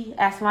see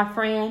as my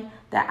friend,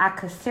 that I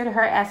consider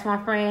her as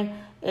my friend,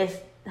 is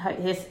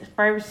his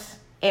first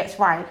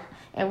ex-wife.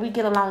 And we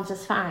get along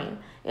just fine.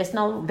 It's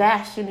no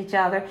bashing each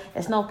other.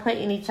 It's no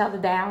putting each other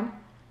down.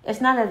 It's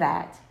none of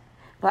that.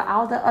 But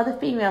all the other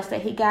females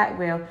that he got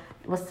with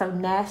was some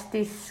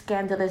nasty,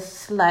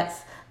 scandalous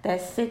sluts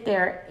that sit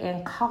there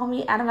and call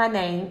me out of my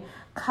name,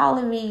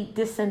 calling me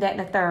this and that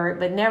and the third,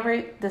 but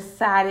never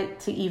decided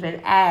to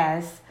even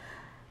ask,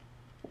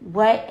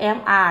 what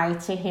am I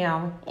to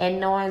him, and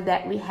knowing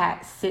that we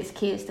had 6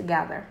 kids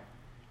together.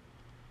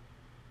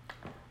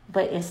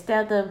 But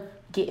instead of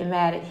getting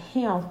mad at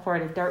him for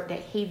the dirt that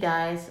he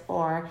does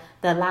or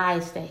the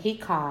lies that he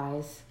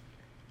caused,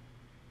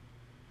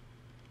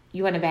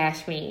 you want to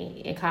bash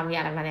me and call me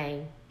out of my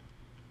name.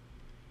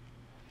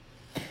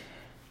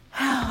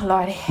 Oh,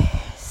 Lord,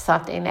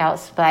 something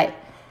else. But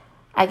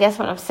I guess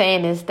what I'm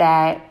saying is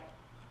that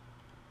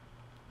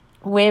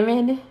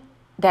women,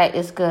 that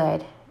is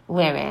good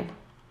women.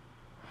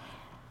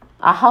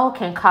 A hoe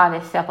can call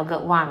herself a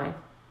good woman.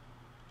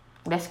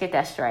 Let's get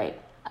that straight.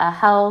 A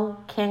hoe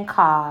can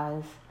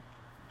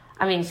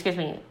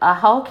a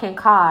hoe can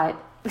call,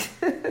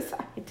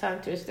 sorry, tongue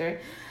twister.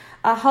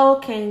 A hoe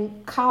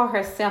can call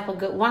herself a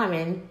good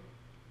woman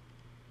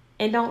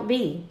and don't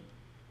be.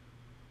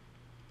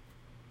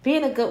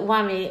 Being a good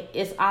woman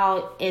is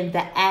all in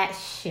the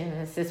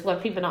actions. It's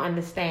what people don't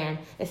understand.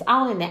 It's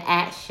all in the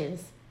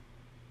actions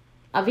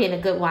of being a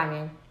good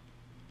woman.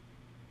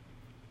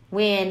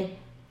 When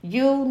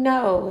you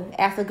know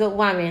as a good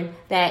woman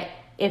that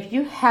if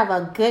you have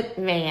a good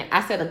man,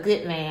 I said a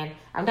good man,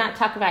 I'm not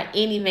talking about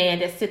any man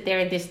that sit there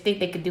and just think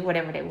they could do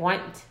whatever they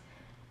want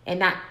and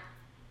not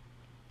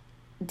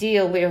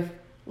deal with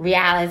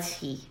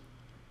reality.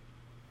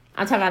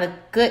 I'm talking about a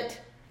good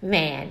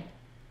man.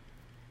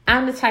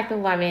 I'm the type of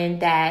woman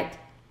that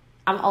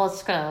I'm old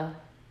school.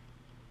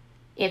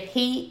 If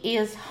he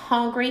is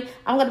hungry,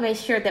 I'm going to make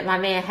sure that my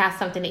man has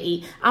something to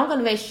eat. I'm going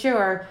to make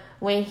sure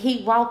when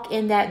he walk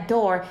in that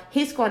door,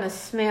 he's going to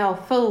smell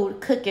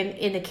food cooking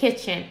in the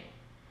kitchen.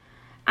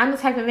 I'm the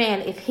type of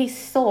man, if he's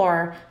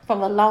sore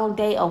from a long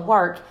day of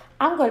work,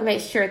 I'm going to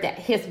make sure that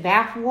his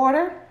bath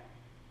water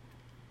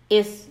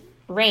is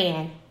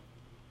ran.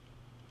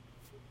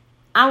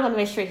 I'm going to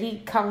make sure he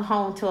comes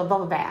home to a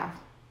bubble bath.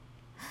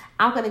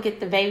 I'm going to get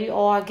the baby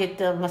oil, get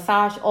the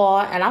massage oil,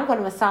 and I'm going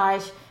to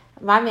massage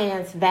my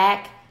man's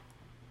back,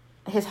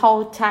 his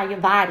whole entire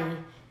body,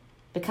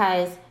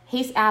 because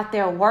he's out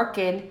there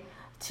working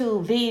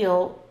to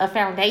build a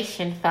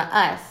foundation for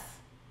us.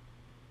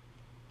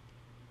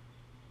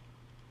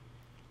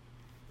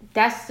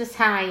 That's just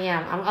how I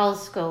am. I'm old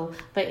school.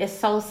 But it's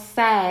so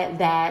sad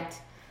that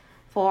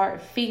for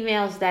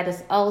females that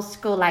is old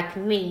school like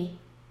me,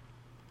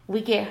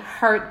 we get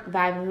hurt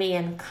by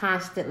men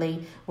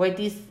constantly, where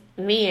these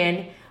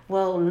men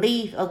will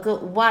leave a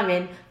good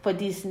woman for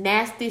these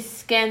nasty,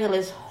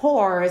 scandalous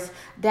whores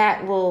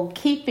that will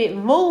keep it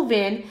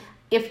moving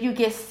if you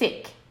get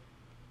sick.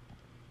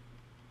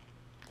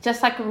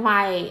 Just like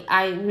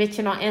I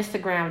mentioned on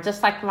Instagram,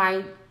 just like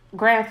my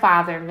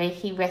grandfather, may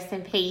he rest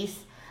in peace,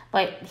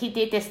 but he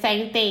did the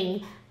same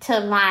thing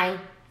to my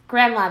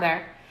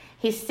grandmother.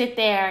 He sit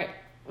there,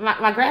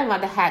 my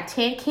grandmother had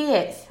 10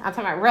 kids. I'm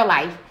talking about real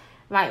life.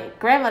 My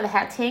grandmother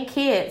had 10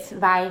 kids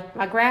by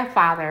my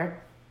grandfather,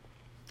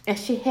 and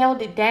she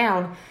held it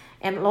down.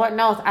 And Lord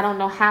knows, I don't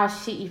know how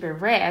she even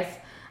rests.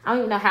 I don't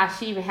even know how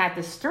she even had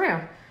the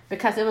strength,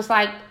 because it was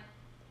like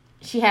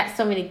she had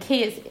so many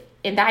kids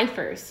in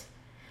diapers.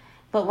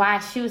 But while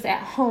she was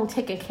at home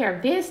taking care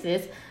of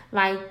business,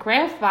 my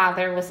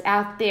grandfather was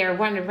out there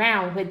running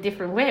around with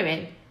different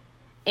women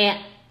and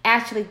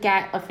actually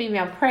got a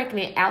female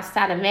pregnant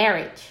outside of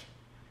marriage.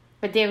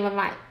 But then when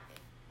my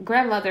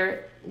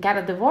grandmother got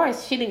a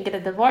divorce, she didn't get a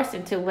divorce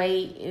until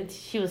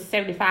she was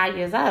 75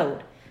 years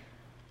old.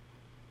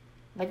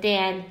 But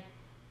then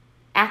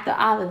after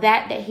all of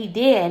that he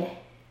did,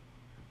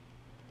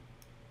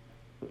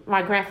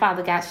 my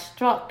grandfather got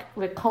struck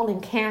with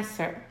colon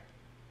cancer.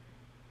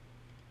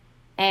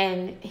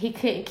 And he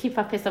couldn't keep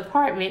up his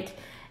apartment.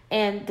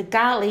 And the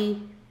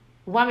godly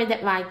woman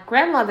that my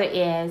grandmother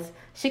is,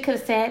 she could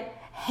have said,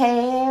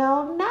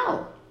 hell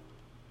no.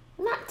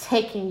 not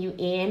taking you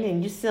in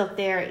and you sit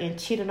there and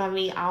cheated on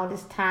me all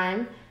this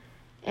time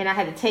and I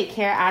had to take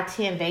care of our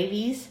 10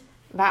 babies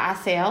by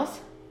ourselves.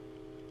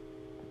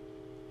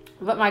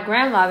 But my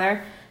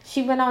grandmother,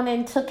 she went on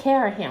and took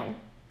care of him.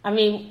 I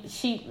mean,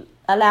 she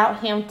allowed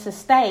him to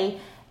stay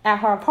at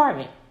her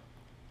apartment.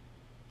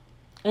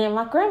 And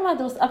my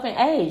grandmother was up in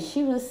age.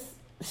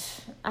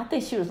 I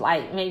think she was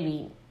like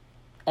maybe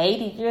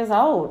 80 years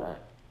old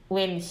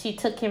when she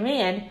took him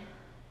in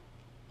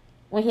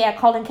when he had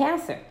colon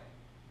cancer.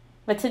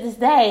 But to this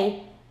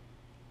day,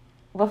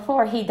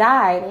 before he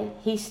died,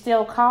 he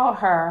still called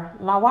her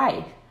my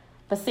wife.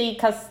 But see,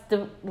 because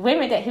the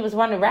women that he was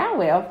running around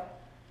with,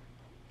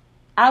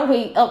 all the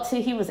way up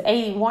till he was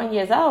 81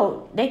 years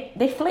old,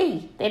 they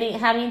flee. They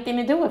didn't have anything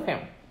to do with him.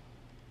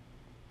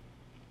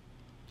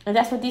 And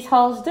that's what these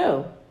hoes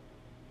do.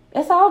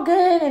 It's all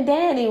good and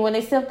dandy when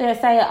they sit there and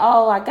say,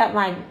 oh, I got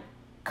my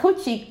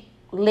coochie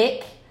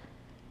lick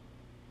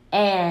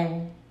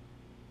and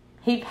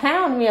he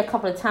pounded me a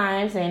couple of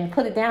times and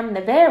put it down in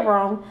the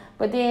bedroom.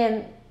 But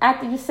then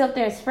after you sit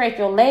there and spread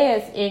your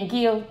legs and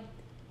give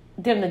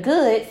them the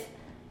goods,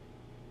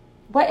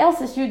 what else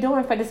is you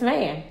doing for this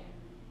man?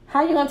 How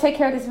are you going to take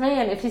care of this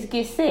man if he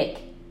gets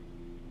sick?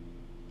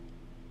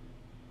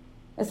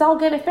 It's all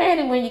good and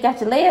fancy when you got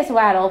your legs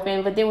wide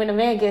open, but then when the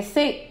man gets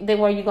sick, then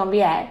where you going to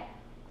be at?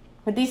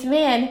 But these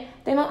men,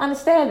 they don't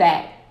understand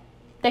that.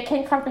 They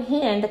can't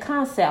comprehend the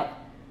concept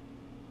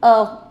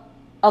of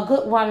a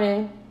good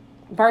woman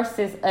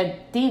versus a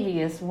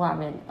devious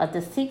woman, a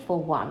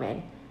deceitful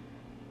woman.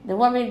 The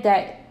woman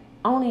that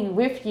only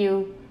with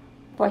you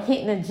for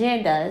hitting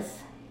agendas,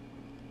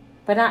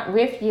 but not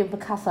with you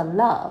because of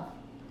love.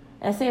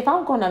 And see, if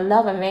I'm going to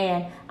love a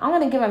man, I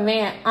want to give a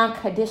man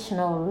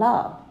unconditional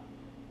love.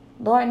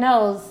 Lord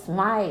knows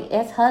my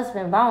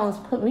ex-husband, Bones,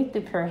 put me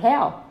through pure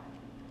hell.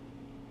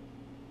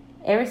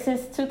 Ever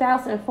since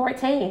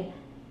 2014,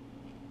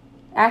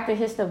 after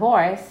his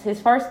divorce, his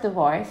first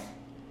divorce,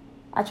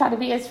 I try to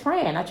be his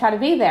friend. I try to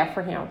be there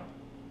for him.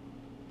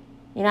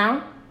 You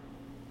know?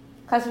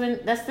 Because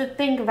that's the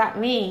thing about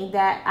me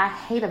that I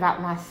hate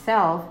about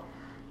myself.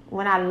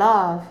 When I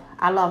love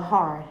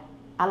hard.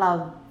 I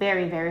love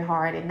very, very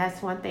hard. And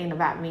that's one thing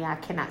about me I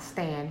cannot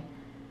stand.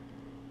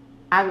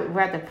 I would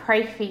rather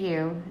pray for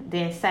you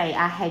than say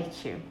I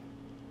hate you.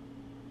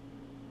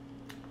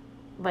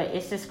 But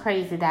it's just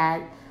crazy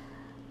that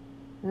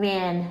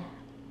men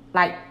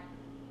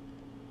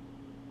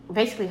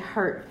basically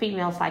hurt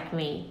females like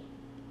me.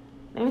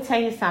 Let me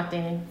tell you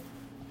something.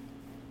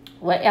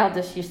 What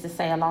elders used to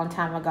say a long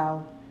time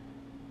ago.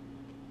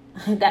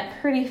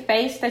 That pretty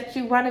face that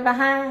you running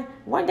behind,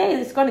 one day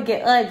it's going to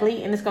get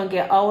ugly and it's going to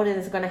get old and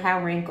it's going to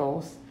have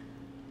wrinkles.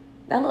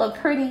 That little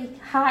pretty,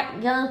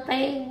 hot, young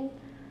thing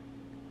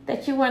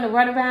that you want to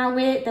run around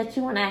with, that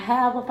you want to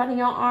have up under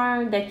your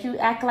arm, that you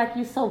act like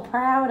you're so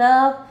proud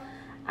of,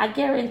 I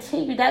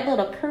guarantee you that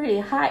little pretty,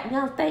 hot,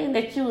 young thing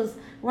that you was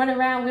running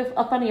around with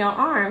up under your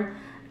arm,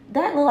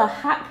 that little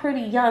hot,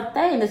 pretty, young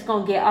thing is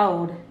going to get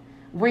old,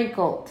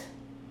 wrinkled,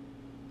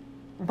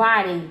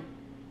 body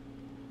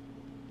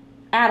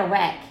out of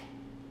whack,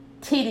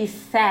 titties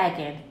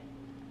sagging,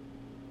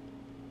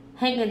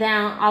 hanging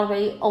down all the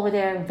way over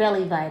their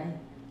belly button.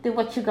 Then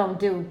what you gonna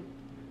do?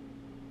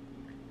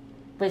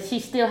 But she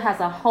still has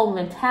a whole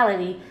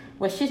mentality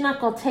where she's not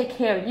gonna take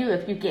care of you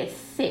if you get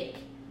sick.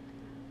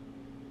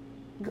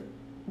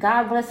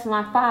 God bless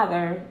my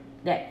father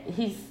that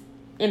he's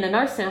in a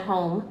nursing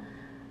home,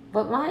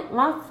 but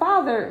my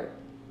father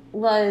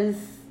was,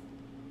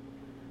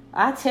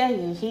 I tell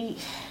you,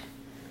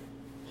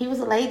 he was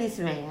a ladies'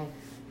 man.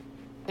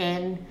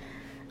 And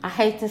I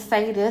hate to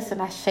say this,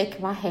 and I shake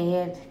my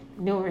head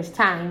numerous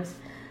times.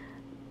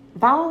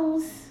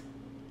 Bones,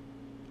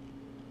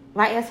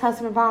 my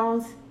ex-husband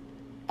Bones,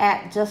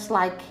 act just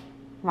like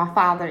my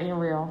father in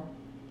real.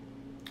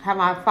 How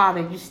my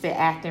father used to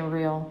act in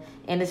real.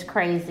 And it's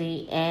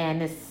crazy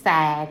and it's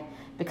sad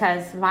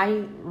because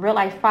my real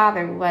life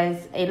father was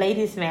a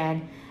ladies'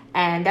 man.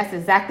 And that's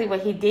exactly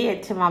what he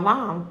did to my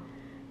mom.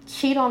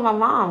 Cheat on my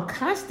mom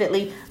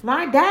constantly.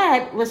 My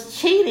dad was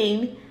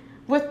cheating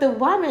with the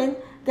woman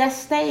that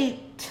stayed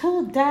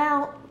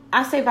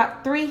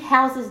about 3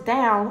 houses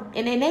down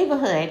in a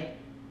neighborhood,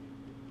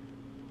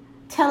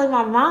 telling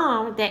my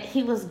mom that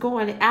he was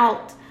going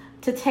out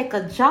to take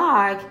a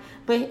jog,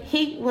 but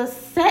he was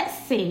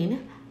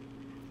sexing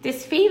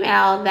this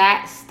female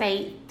that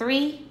stayed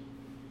 3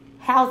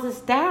 houses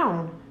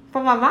down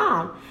from my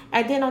mom.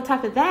 And then on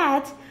top of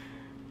that,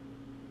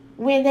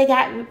 when they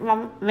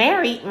got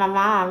married, my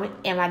mom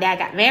and my dad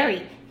got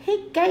married,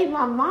 he gave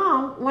my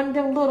mom one of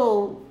them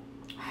little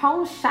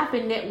Home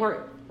Shopping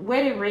Network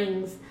wedding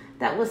rings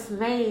that was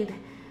made,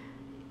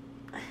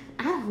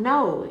 I don't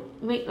know,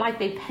 like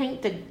they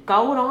paint the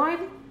gold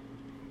on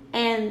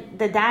and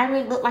the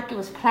diamond looked like it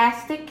was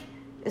plastic.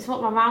 Is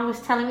what my mom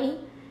was telling me.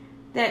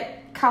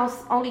 That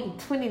cost only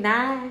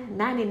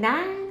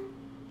 $29.99.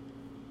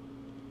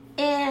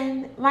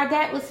 And my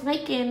dad was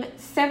making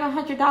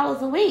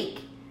 $700 a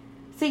week.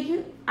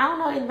 See, I don't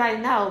know if anybody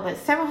know, but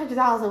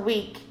 $700 a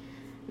week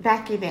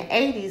back in the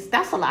 80s,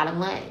 that's a lot of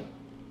money.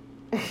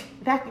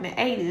 back in the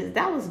 80s,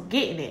 that was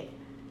getting it.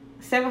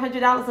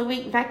 $700 a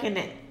week back in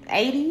the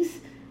 80s,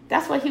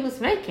 that's what he was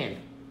making.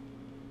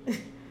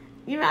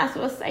 You might as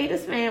well say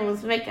this man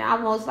was making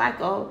almost like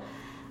a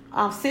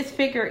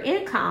six-figure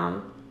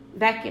income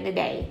back in the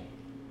day.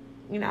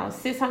 You know,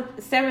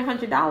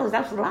 $700,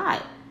 that's a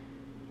lot.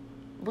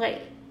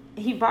 But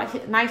he bought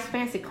a nice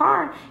fancy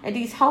car, and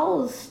these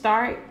hoes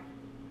start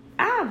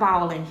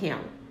eyeballing him.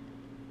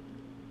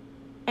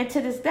 And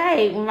to this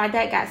day, when my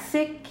dad got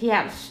sick, he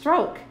had a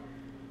stroke.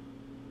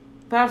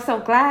 But I'm so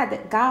glad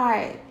that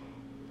God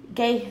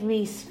gave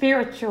me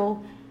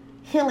spiritual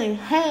healing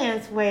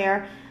hands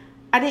where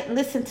I didn't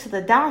listen to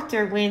the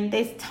doctor when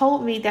they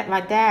told me that my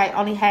dad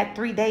only had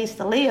 3 days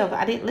to live.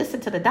 I didn't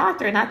listen to the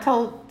doctor, and I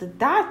told the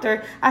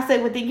doctor, I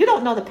said, well, then you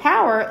don't know the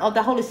power of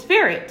the Holy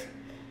Spirit.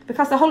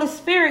 Because the Holy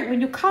Spirit,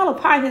 when you call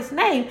upon his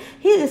name,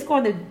 he is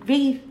going to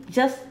be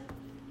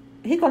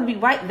he's going to be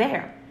right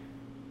there.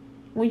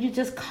 When you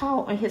just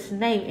call on his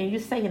name and you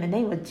say in the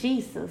name of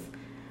Jesus,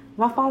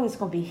 my father's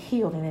going to be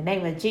healed in the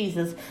name of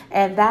Jesus.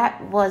 And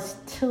that was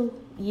 2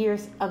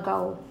 years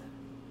ago.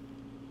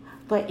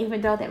 But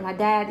even though that my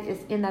dad is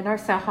in the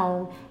nursing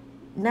home,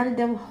 none of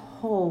them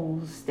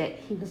holes that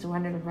he was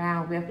running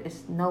around with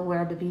is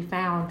nowhere to be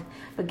found.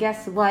 But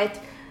guess what?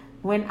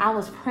 When I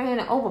was praying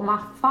over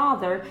my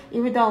father,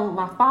 even though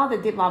my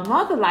father did my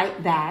mother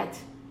like that,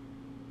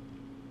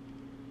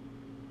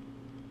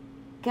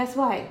 guess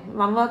what?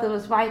 My mother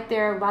was right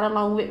there, right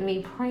along with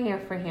me,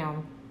 praying for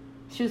him.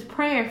 She was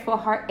praying for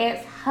her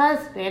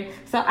ex-husband.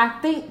 So I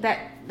think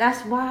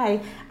that's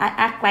why I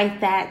act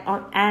like that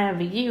on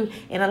IMVU.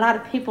 And a lot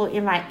of people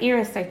in my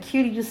ear say,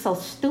 Cutie, you're so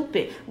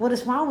stupid. What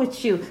is wrong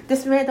with you?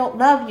 This man don't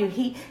love you.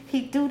 He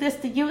do this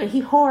to you, and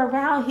he whore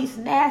around. He's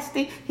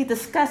nasty. He's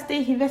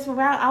disgusting. He mess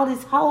around all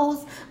these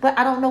hoes. But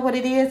I don't know what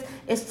it is.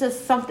 It's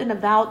just something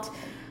about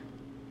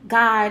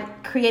God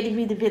created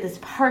me to be this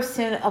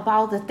person. Of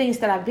all the things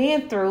that I've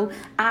been through,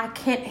 I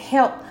can't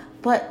help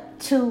but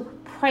to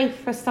pray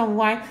for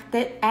someone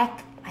that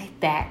act like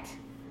that.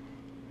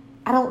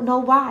 I don't know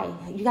why.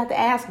 You got to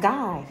ask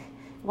God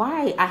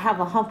why I have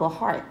a humble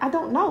heart. I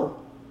don't know.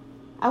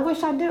 I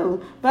wish I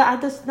knew. But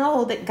I just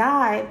know that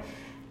God,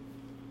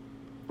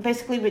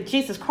 basically with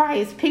Jesus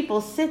Christ, people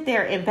sit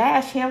there and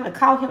bash him and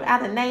call him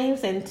out of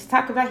names and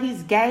talk about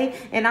he's gay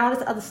and all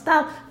this other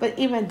stuff. But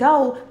even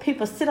though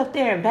people sit up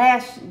there and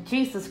bash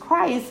Jesus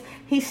Christ,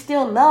 he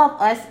still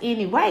loves us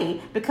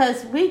anyway,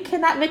 because we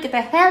cannot make it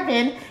to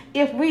heaven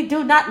if we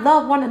do not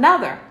love one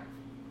another.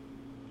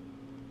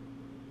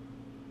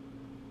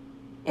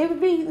 It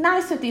would be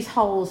nice if these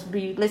hoes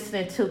be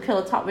listening to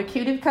Pillow Talk with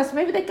Cutie, because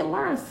maybe they can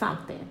learn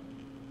something.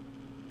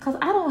 Because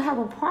I don't have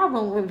a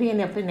problem with being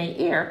up in their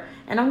ear.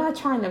 And I'm not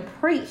trying to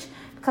preach,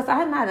 because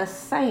I'm not a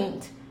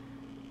saint.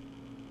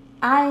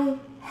 I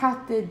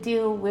have to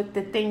deal with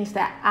the things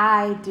that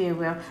I deal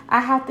with. I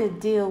have to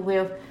deal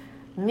with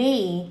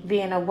me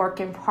being a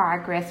work in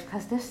progress,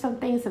 because there's some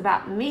things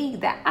about me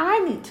that I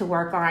need to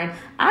work on.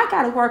 I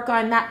got to work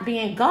on not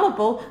being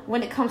gullible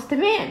when it comes to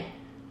men.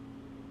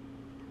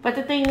 But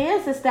the thing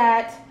is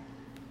that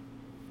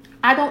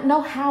I don't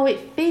know how it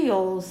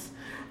feels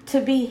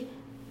to be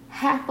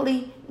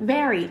happily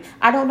married.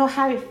 I don't know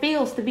how it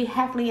feels to be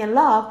happily in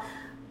love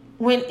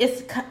when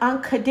it's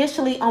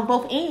unconditionally on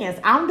both ends.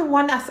 I'm the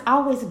one that's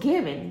always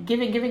giving.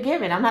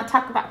 I'm not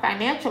talking about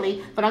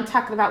financially, but I'm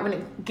talking about when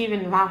it's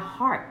giving my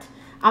heart.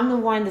 I'm the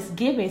one that's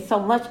giving so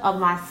much of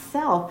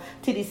myself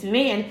to these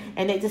men,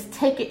 and they just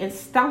take it and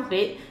stomp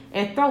it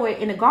and throw it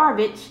in the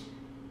garbage.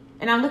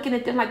 And I'm looking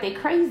at them like they're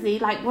crazy.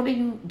 Like, what are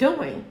you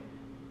doing?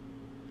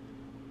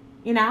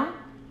 You know?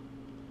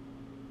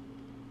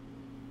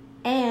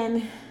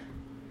 And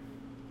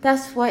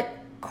that's what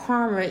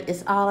karma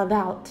is all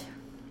about.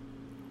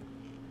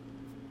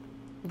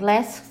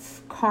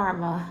 Bless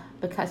karma.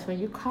 Because when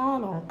you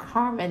call on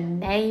karma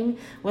name,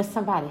 when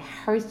somebody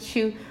hurts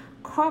you,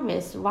 karma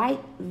is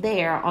right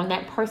there on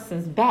that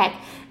person's back.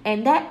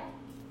 And that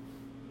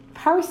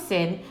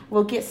person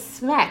will get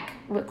smacked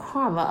with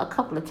karma a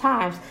couple of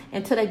times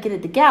until they get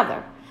it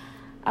together.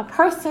 A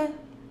person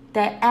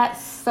that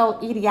acts so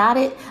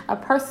idiotic, a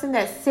person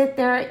that sit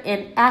there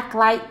and act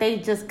like they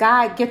just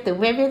God gifted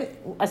women,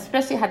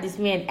 especially how these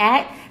men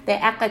act, they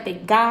act like they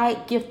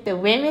God gifted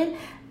women.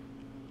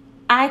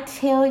 I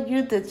tell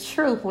you the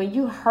truth, when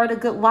you hurt a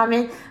good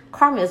woman,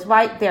 karma is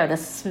right there to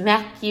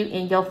smack you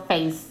in your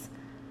face,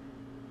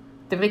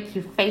 to make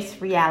you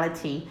face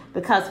reality.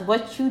 Because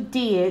what you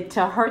did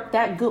to hurt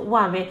that good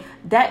woman,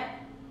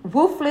 that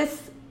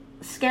ruthless,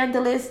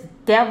 scandalous,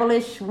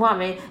 devilish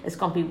woman is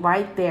going to be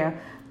right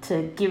there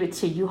to give it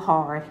to you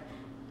hard.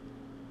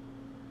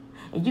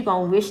 And you're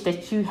going to wish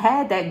that you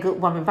had that good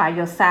woman by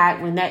your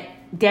side when that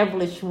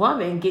devilish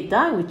woman get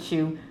done with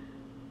you.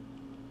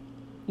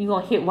 You're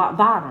going to hit rock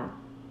bottom.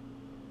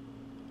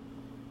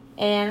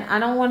 And I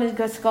don't want to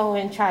just go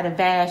and try to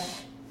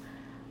bash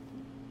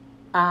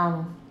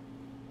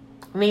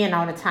men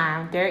all the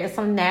time. There is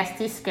some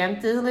nasty,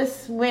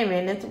 scandalous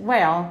women as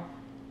well.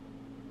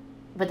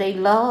 But they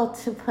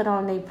love to put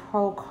on a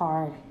pro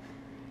card.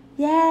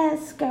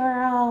 Yes,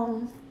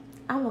 girl.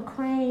 I'm a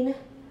queen.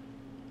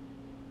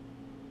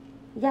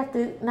 You have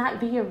to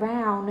not be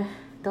around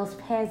those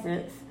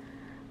peasants.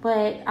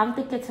 But I'm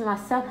thinking to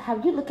myself,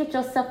 have you looked at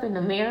yourself in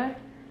the mirror?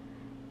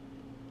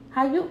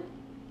 Have you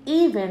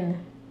even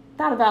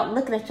thought about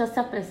looking at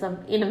yourself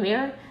in the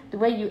mirror? The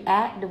way you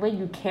act, the way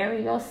you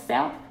carry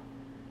yourself?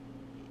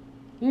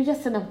 You're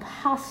just an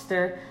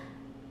imposter,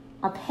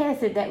 a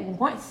peasant that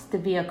wants to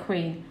be a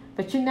queen,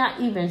 but you're not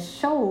even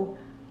show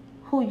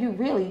who you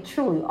really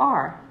truly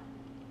are.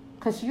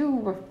 Because you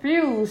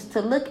refuse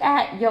to look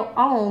at your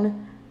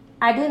own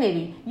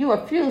identity. You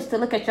refuse to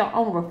look at your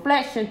own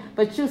reflection,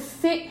 but you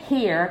sit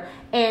here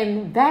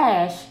and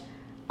bash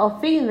a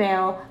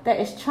female that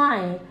is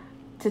trying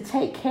to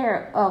take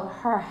care of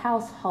her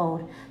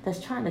household, that's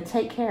trying to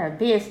take care of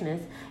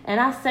business. And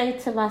I say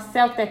to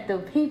myself that the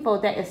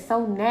people that is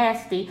so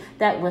nasty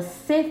that will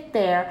sit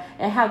there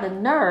and have the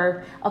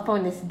nerve up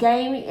on this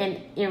game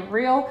and in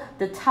real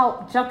to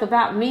talk junk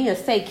about me and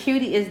say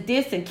cutie is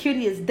this and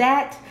cutie is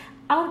that,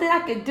 all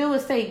that I could do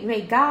is say,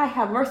 may God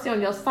have mercy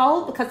on your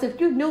soul, because if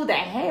you knew the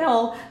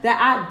hell that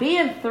I've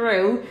been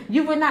through,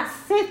 you would not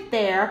sit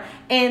there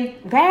and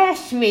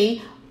bash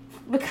me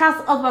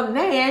because of a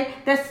man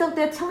that's still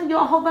there telling you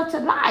a whole bunch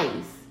of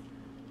lies.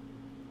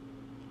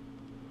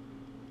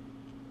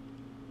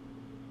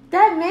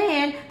 That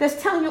man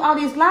that's telling you all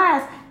these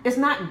lies is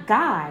not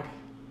God.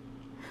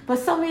 But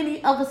so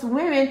many of us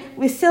women,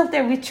 we sit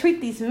there, we treat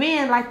these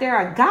men like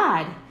they're a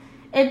God.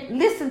 And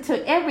listen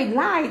to every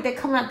lie that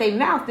come out their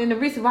mouth. And the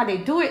reason why they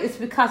do it is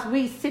because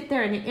we sit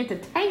there and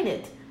entertain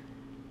it.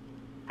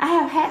 I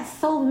have had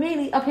so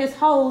many of his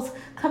hoes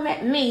come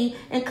at me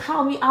and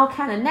call me all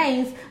kind of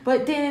names,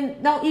 but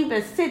then don't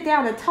even sit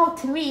down and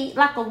talk to me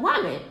like a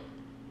woman.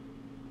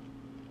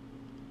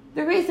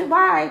 The reason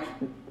why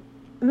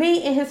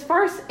me and his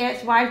first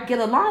ex-wife get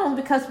along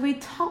because we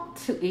talk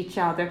to each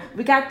other.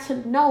 We got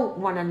to know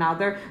one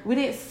another. We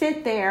didn't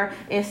sit there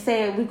and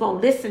say we're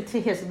going to listen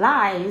to his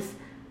lies.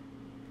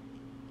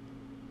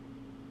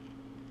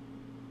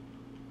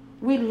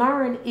 We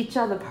learn each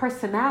other's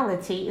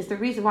personality is the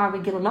reason why we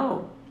get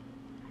along.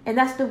 And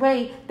that's the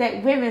way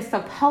that women's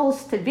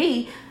supposed to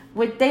be.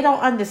 When they don't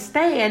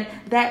understand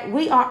that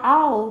we are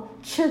all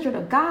children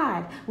of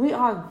God. We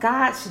are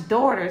God's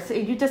daughters.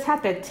 And you just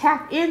have to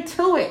tap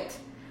into it.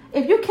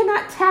 If you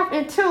cannot tap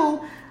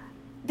into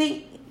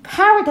the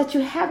power that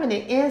you have in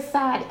the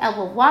inside of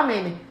a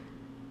woman,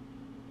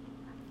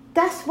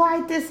 that's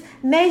why this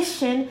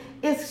nation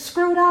is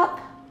screwed up.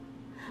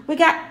 We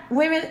got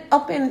women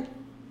up in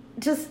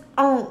just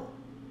on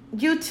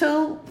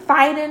YouTube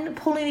fighting,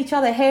 pulling each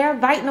other hair,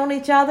 biting on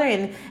each other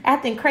and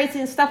acting crazy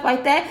and stuff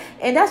like that.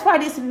 And that's why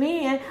these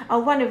men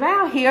are running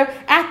around here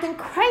acting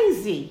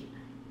crazy.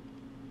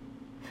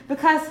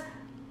 Because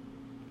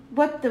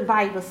what the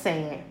Bible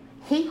said,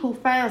 he who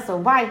finds a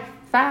wife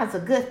finds a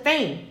good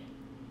thing.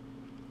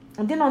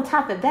 And then on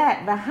top of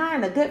that,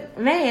 behind a good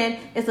man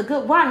is a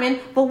good woman.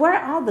 But where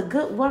are the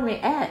good women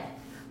at?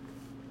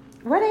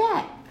 Where they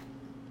at?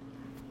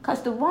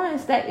 Because the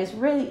ones that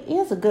really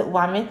is a good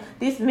woman,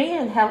 these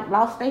men have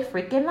lost their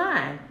freaking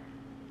mind.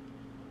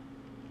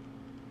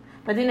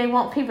 But then they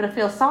want people to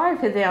feel sorry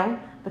for them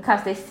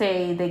because they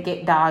say they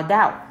get dogged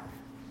out.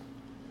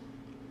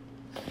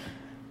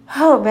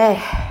 Oh,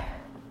 man.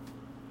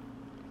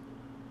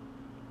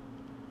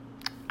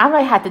 I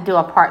might have to do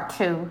a part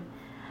 2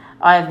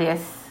 on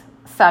this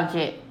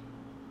subject.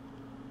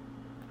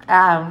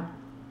 That's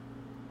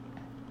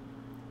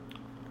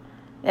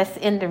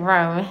in the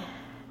room.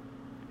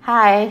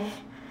 Hi,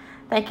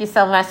 thank you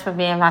so much for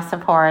being my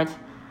support,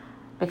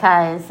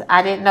 because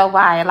I didn't know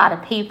why a lot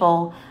of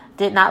people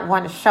did not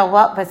want to show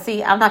up. But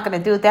see, I'm not going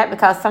to do that,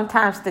 because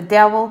sometimes the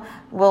devil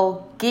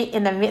will get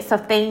in the midst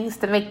of things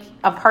to make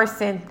a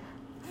person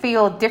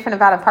feel different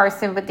about a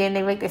person, but then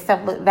they make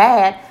themselves look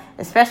bad,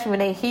 especially when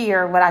they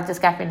hear what I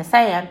just got finished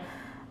saying.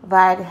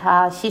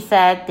 But she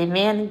said the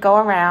men go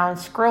around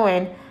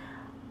screwing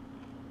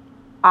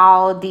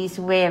all these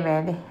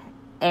women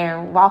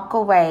and walk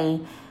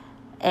away,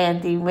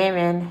 and the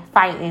women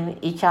fighting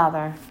each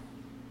other.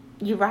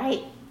 You're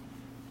right.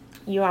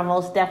 You are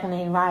most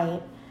definitely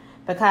right.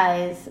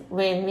 Because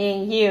when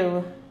me and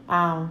you,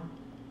 I'm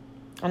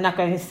not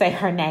going to say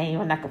her name,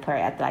 I'm not going to put her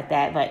out like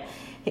that, but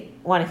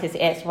one of his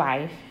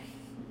ex-wife,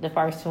 the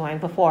first one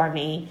before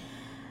me,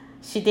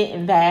 she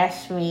didn't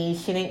bash me.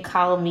 She didn't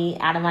call me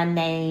out of my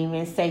name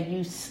and say,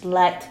 you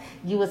slut,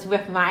 you was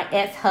with my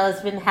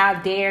ex-husband,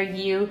 how dare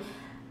you?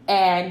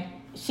 And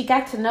she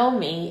got to know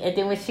me. And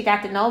then when she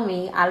got to know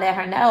me, I let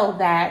her know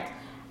that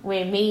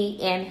when me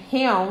and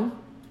him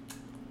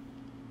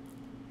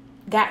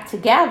got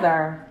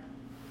together,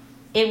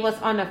 it was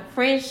on a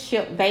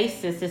friendship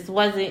basis. This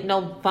wasn't no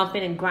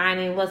bumping and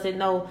grinding. It wasn't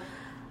no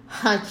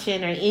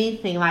hunching or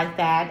anything like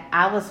that.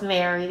 I was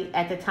married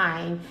at the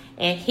time,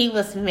 and he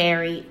was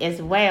married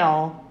as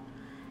well.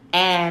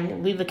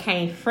 And we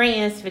became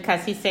friends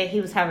because he said he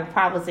was having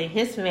problems in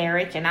his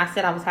marriage, and I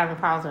said I was having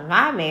problems with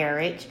my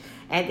marriage.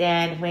 And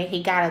then when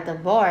he got a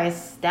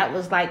divorce, that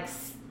was like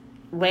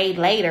way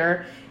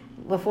later,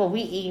 before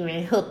we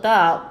even hooked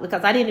up,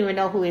 because I didn't even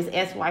know who his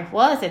ex-wife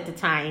was at the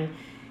time.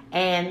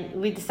 And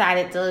we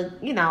decided to,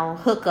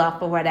 hook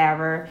up or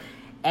whatever,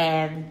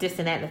 and this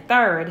and that and the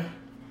third.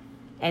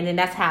 And then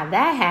that's how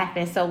that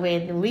happened. So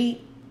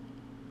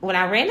when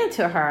I ran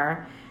into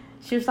her,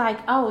 she was like,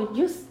 "Oh,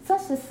 you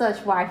such and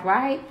such wife,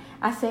 right?"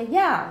 I said,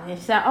 "Yeah." And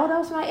she said, "Oh, that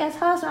was my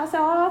ex-husband." I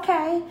said, "Oh,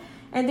 okay."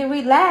 And then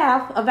we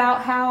laugh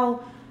about how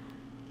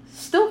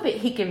stupid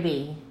he can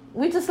be.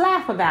 We just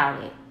laugh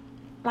about it.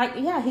 Like,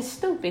 yeah, he's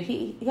stupid.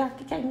 He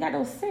ain't got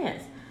no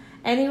sense.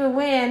 And even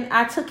when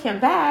I took him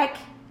back,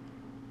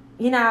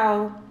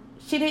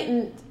 she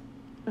didn't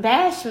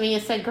bash me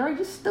and say, "Girl,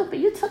 you stupid.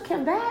 You took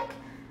him back."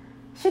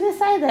 She didn't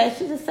say that.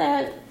 She just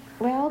said,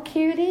 "Well,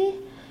 cutie,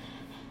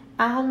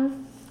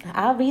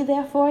 I'll be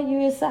there for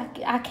you as I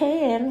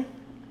can.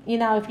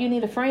 If you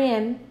need a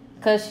friend."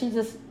 Because she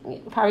just,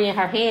 probably in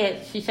her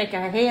head, she's shaking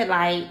her head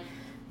like,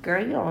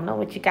 "Girl, you don't know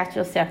what you got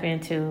yourself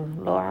into.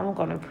 Lord, I'm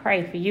going to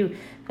pray for you,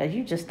 because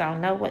you just don't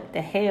know what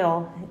the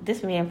hell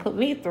this man put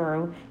me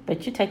through,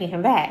 but you're taking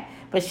him back."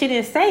 But she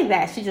didn't say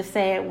that. She just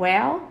said,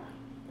 "Well,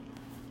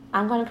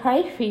 I'm going to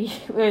pray for you."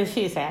 Well,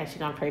 she said she's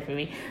going to pray for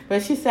me.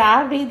 But she said,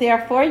 "I'll be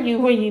there for you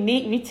when you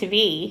need me to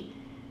be."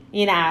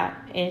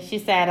 And she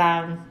said,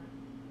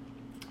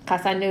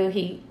 because I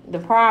knew the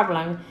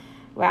problem,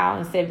 well,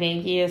 instead of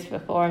being years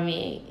before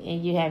me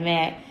and you had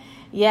met.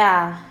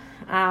 Yeah,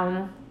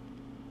 I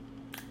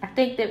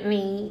think that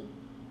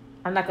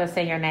I'm not going to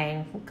say your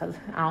name because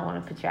I don't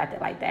want to put you out there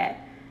like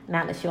that.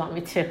 Not unless you want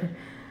me to.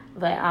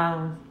 But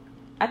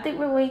I think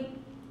when we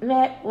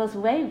met was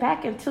way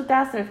back in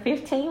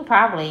 2015,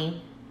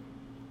 probably.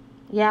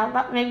 Yeah,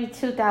 about maybe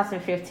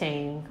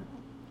 2015,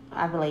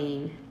 I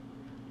believe.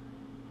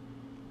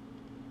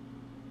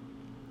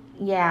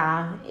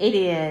 Yeah, it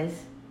is.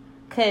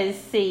 Because,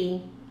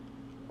 see,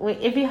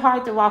 it'd be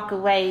hard to walk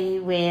away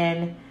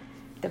when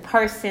the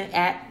person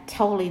act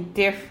totally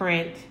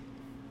different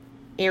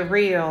in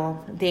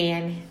real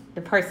than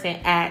the person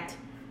act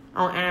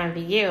on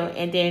IMVU.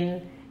 And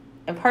then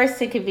a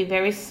person could be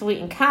very sweet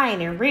and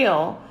kind and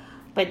real,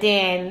 but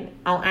then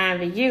on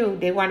IMVU,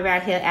 they run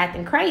around here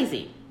acting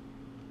crazy.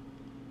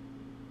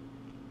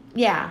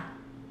 Yeah.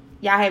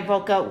 Y'all had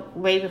broke up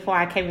way before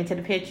I came into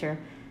the picture.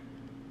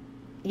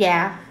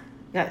 Yeah.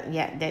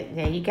 Yeah,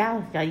 there you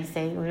go. You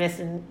say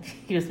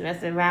he was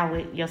messing around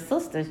with your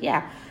sisters.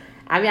 Yeah.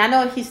 I mean, I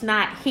know he's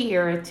not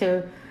here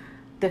to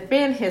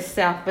defend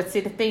himself, but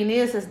see, the thing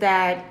is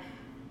that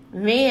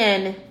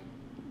men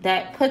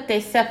that put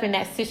themselves in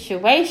that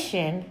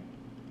situation,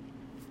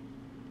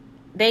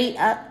 they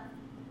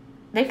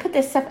put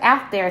themselves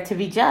out there to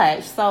be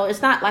judged. So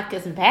it's not like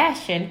it's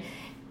bashing.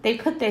 They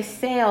put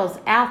themselves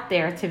out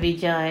there to be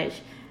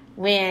judged.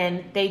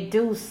 When they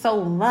do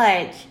so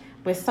much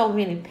with so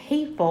many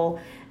people,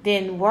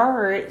 then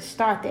words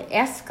start to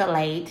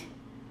escalate.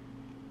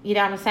 You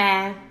know what I'm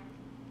saying?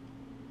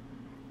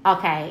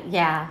 Okay,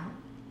 yeah.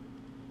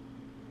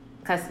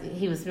 Because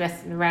he was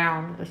messing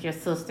around with your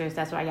sisters.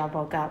 That's why y'all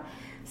broke up.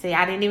 See,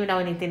 I didn't even know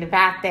anything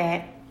about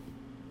that.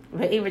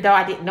 But even though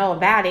I didn't know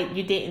about it,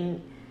 you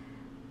didn't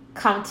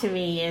come to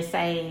me and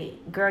say,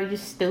 "Girl, you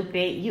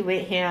stupid. You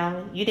with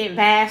him." You didn't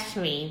bash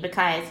me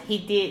because he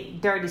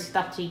did dirty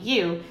stuff to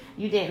you.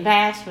 You didn't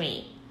bash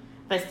me.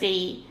 But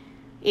see,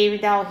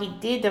 even though he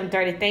did them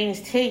dirty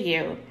things to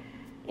you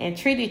and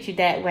treated you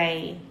that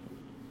way,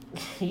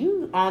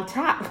 you on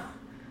top.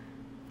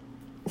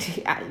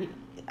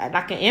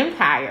 Like an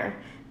empire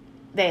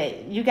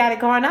that you got it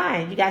going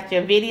on. You got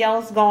your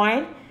videos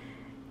going,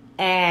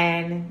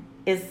 and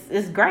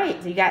it's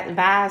great. You got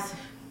Vi's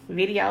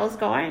videos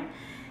going,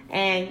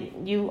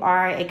 and you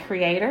are a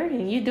creator,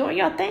 and you doing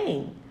your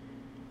thing.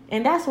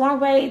 And that's one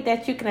way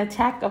that you can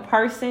attack a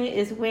person,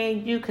 is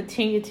when you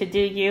continue to do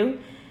you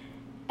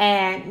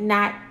and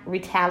not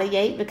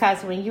retaliate,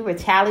 because when you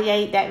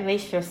retaliate, that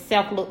makes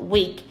yourself look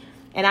weak.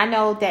 And I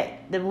know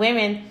that the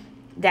women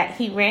that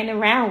he ran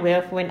around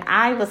with when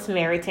I was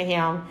married to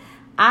him,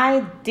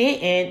 I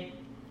didn't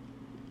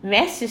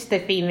message the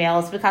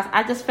females because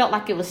I just felt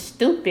like it was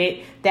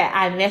stupid that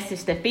I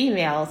messaged the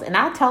females. And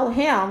I told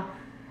him,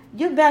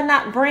 "You better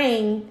not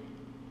bring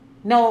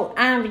no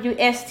IMVU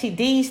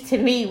STDs to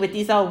me with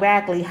these old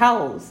raggedy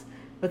hoes,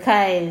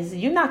 because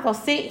you're not going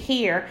to sit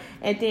here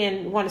and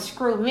then want to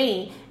screw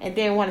me and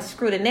then want to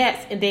screw the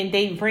next, and then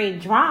they bring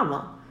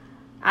drama."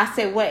 I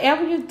said,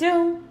 "Whatever you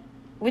do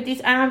with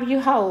these IMVU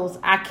hoes,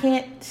 I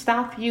can't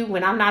stop you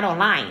when I'm not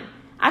online.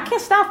 I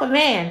can't stop a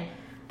man."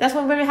 That's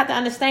what women have to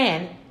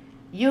understand.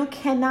 You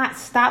cannot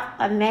stop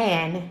a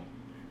man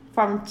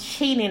from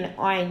cheating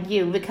on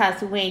you,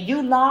 because when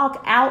you log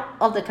out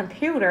of the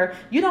computer,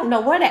 you don't know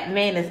where that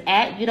man is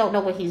at. You don't know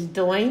what he's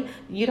doing.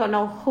 You don't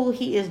know who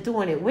he is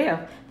doing it with.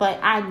 But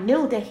I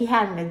knew that he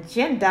had an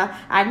agenda.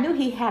 I knew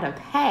he had a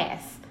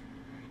past.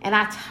 And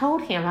I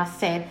told him, I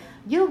said,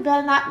 "You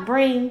better not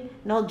bring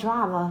no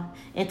drama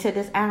into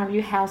this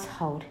IMVU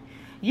household.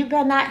 You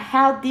better not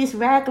have these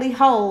raggedy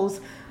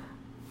hoes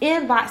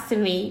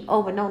inboxing me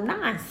over no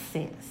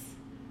nonsense."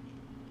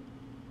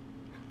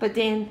 But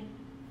then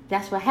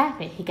that's what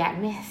happened. He got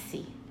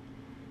messy.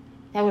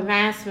 That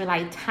reminds me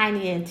like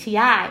Tiny and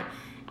T.I.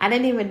 I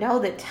didn't even know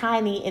that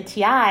Tiny and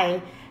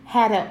T.I.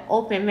 had an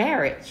open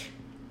marriage.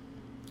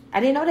 I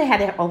didn't know they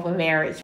had an open marriage.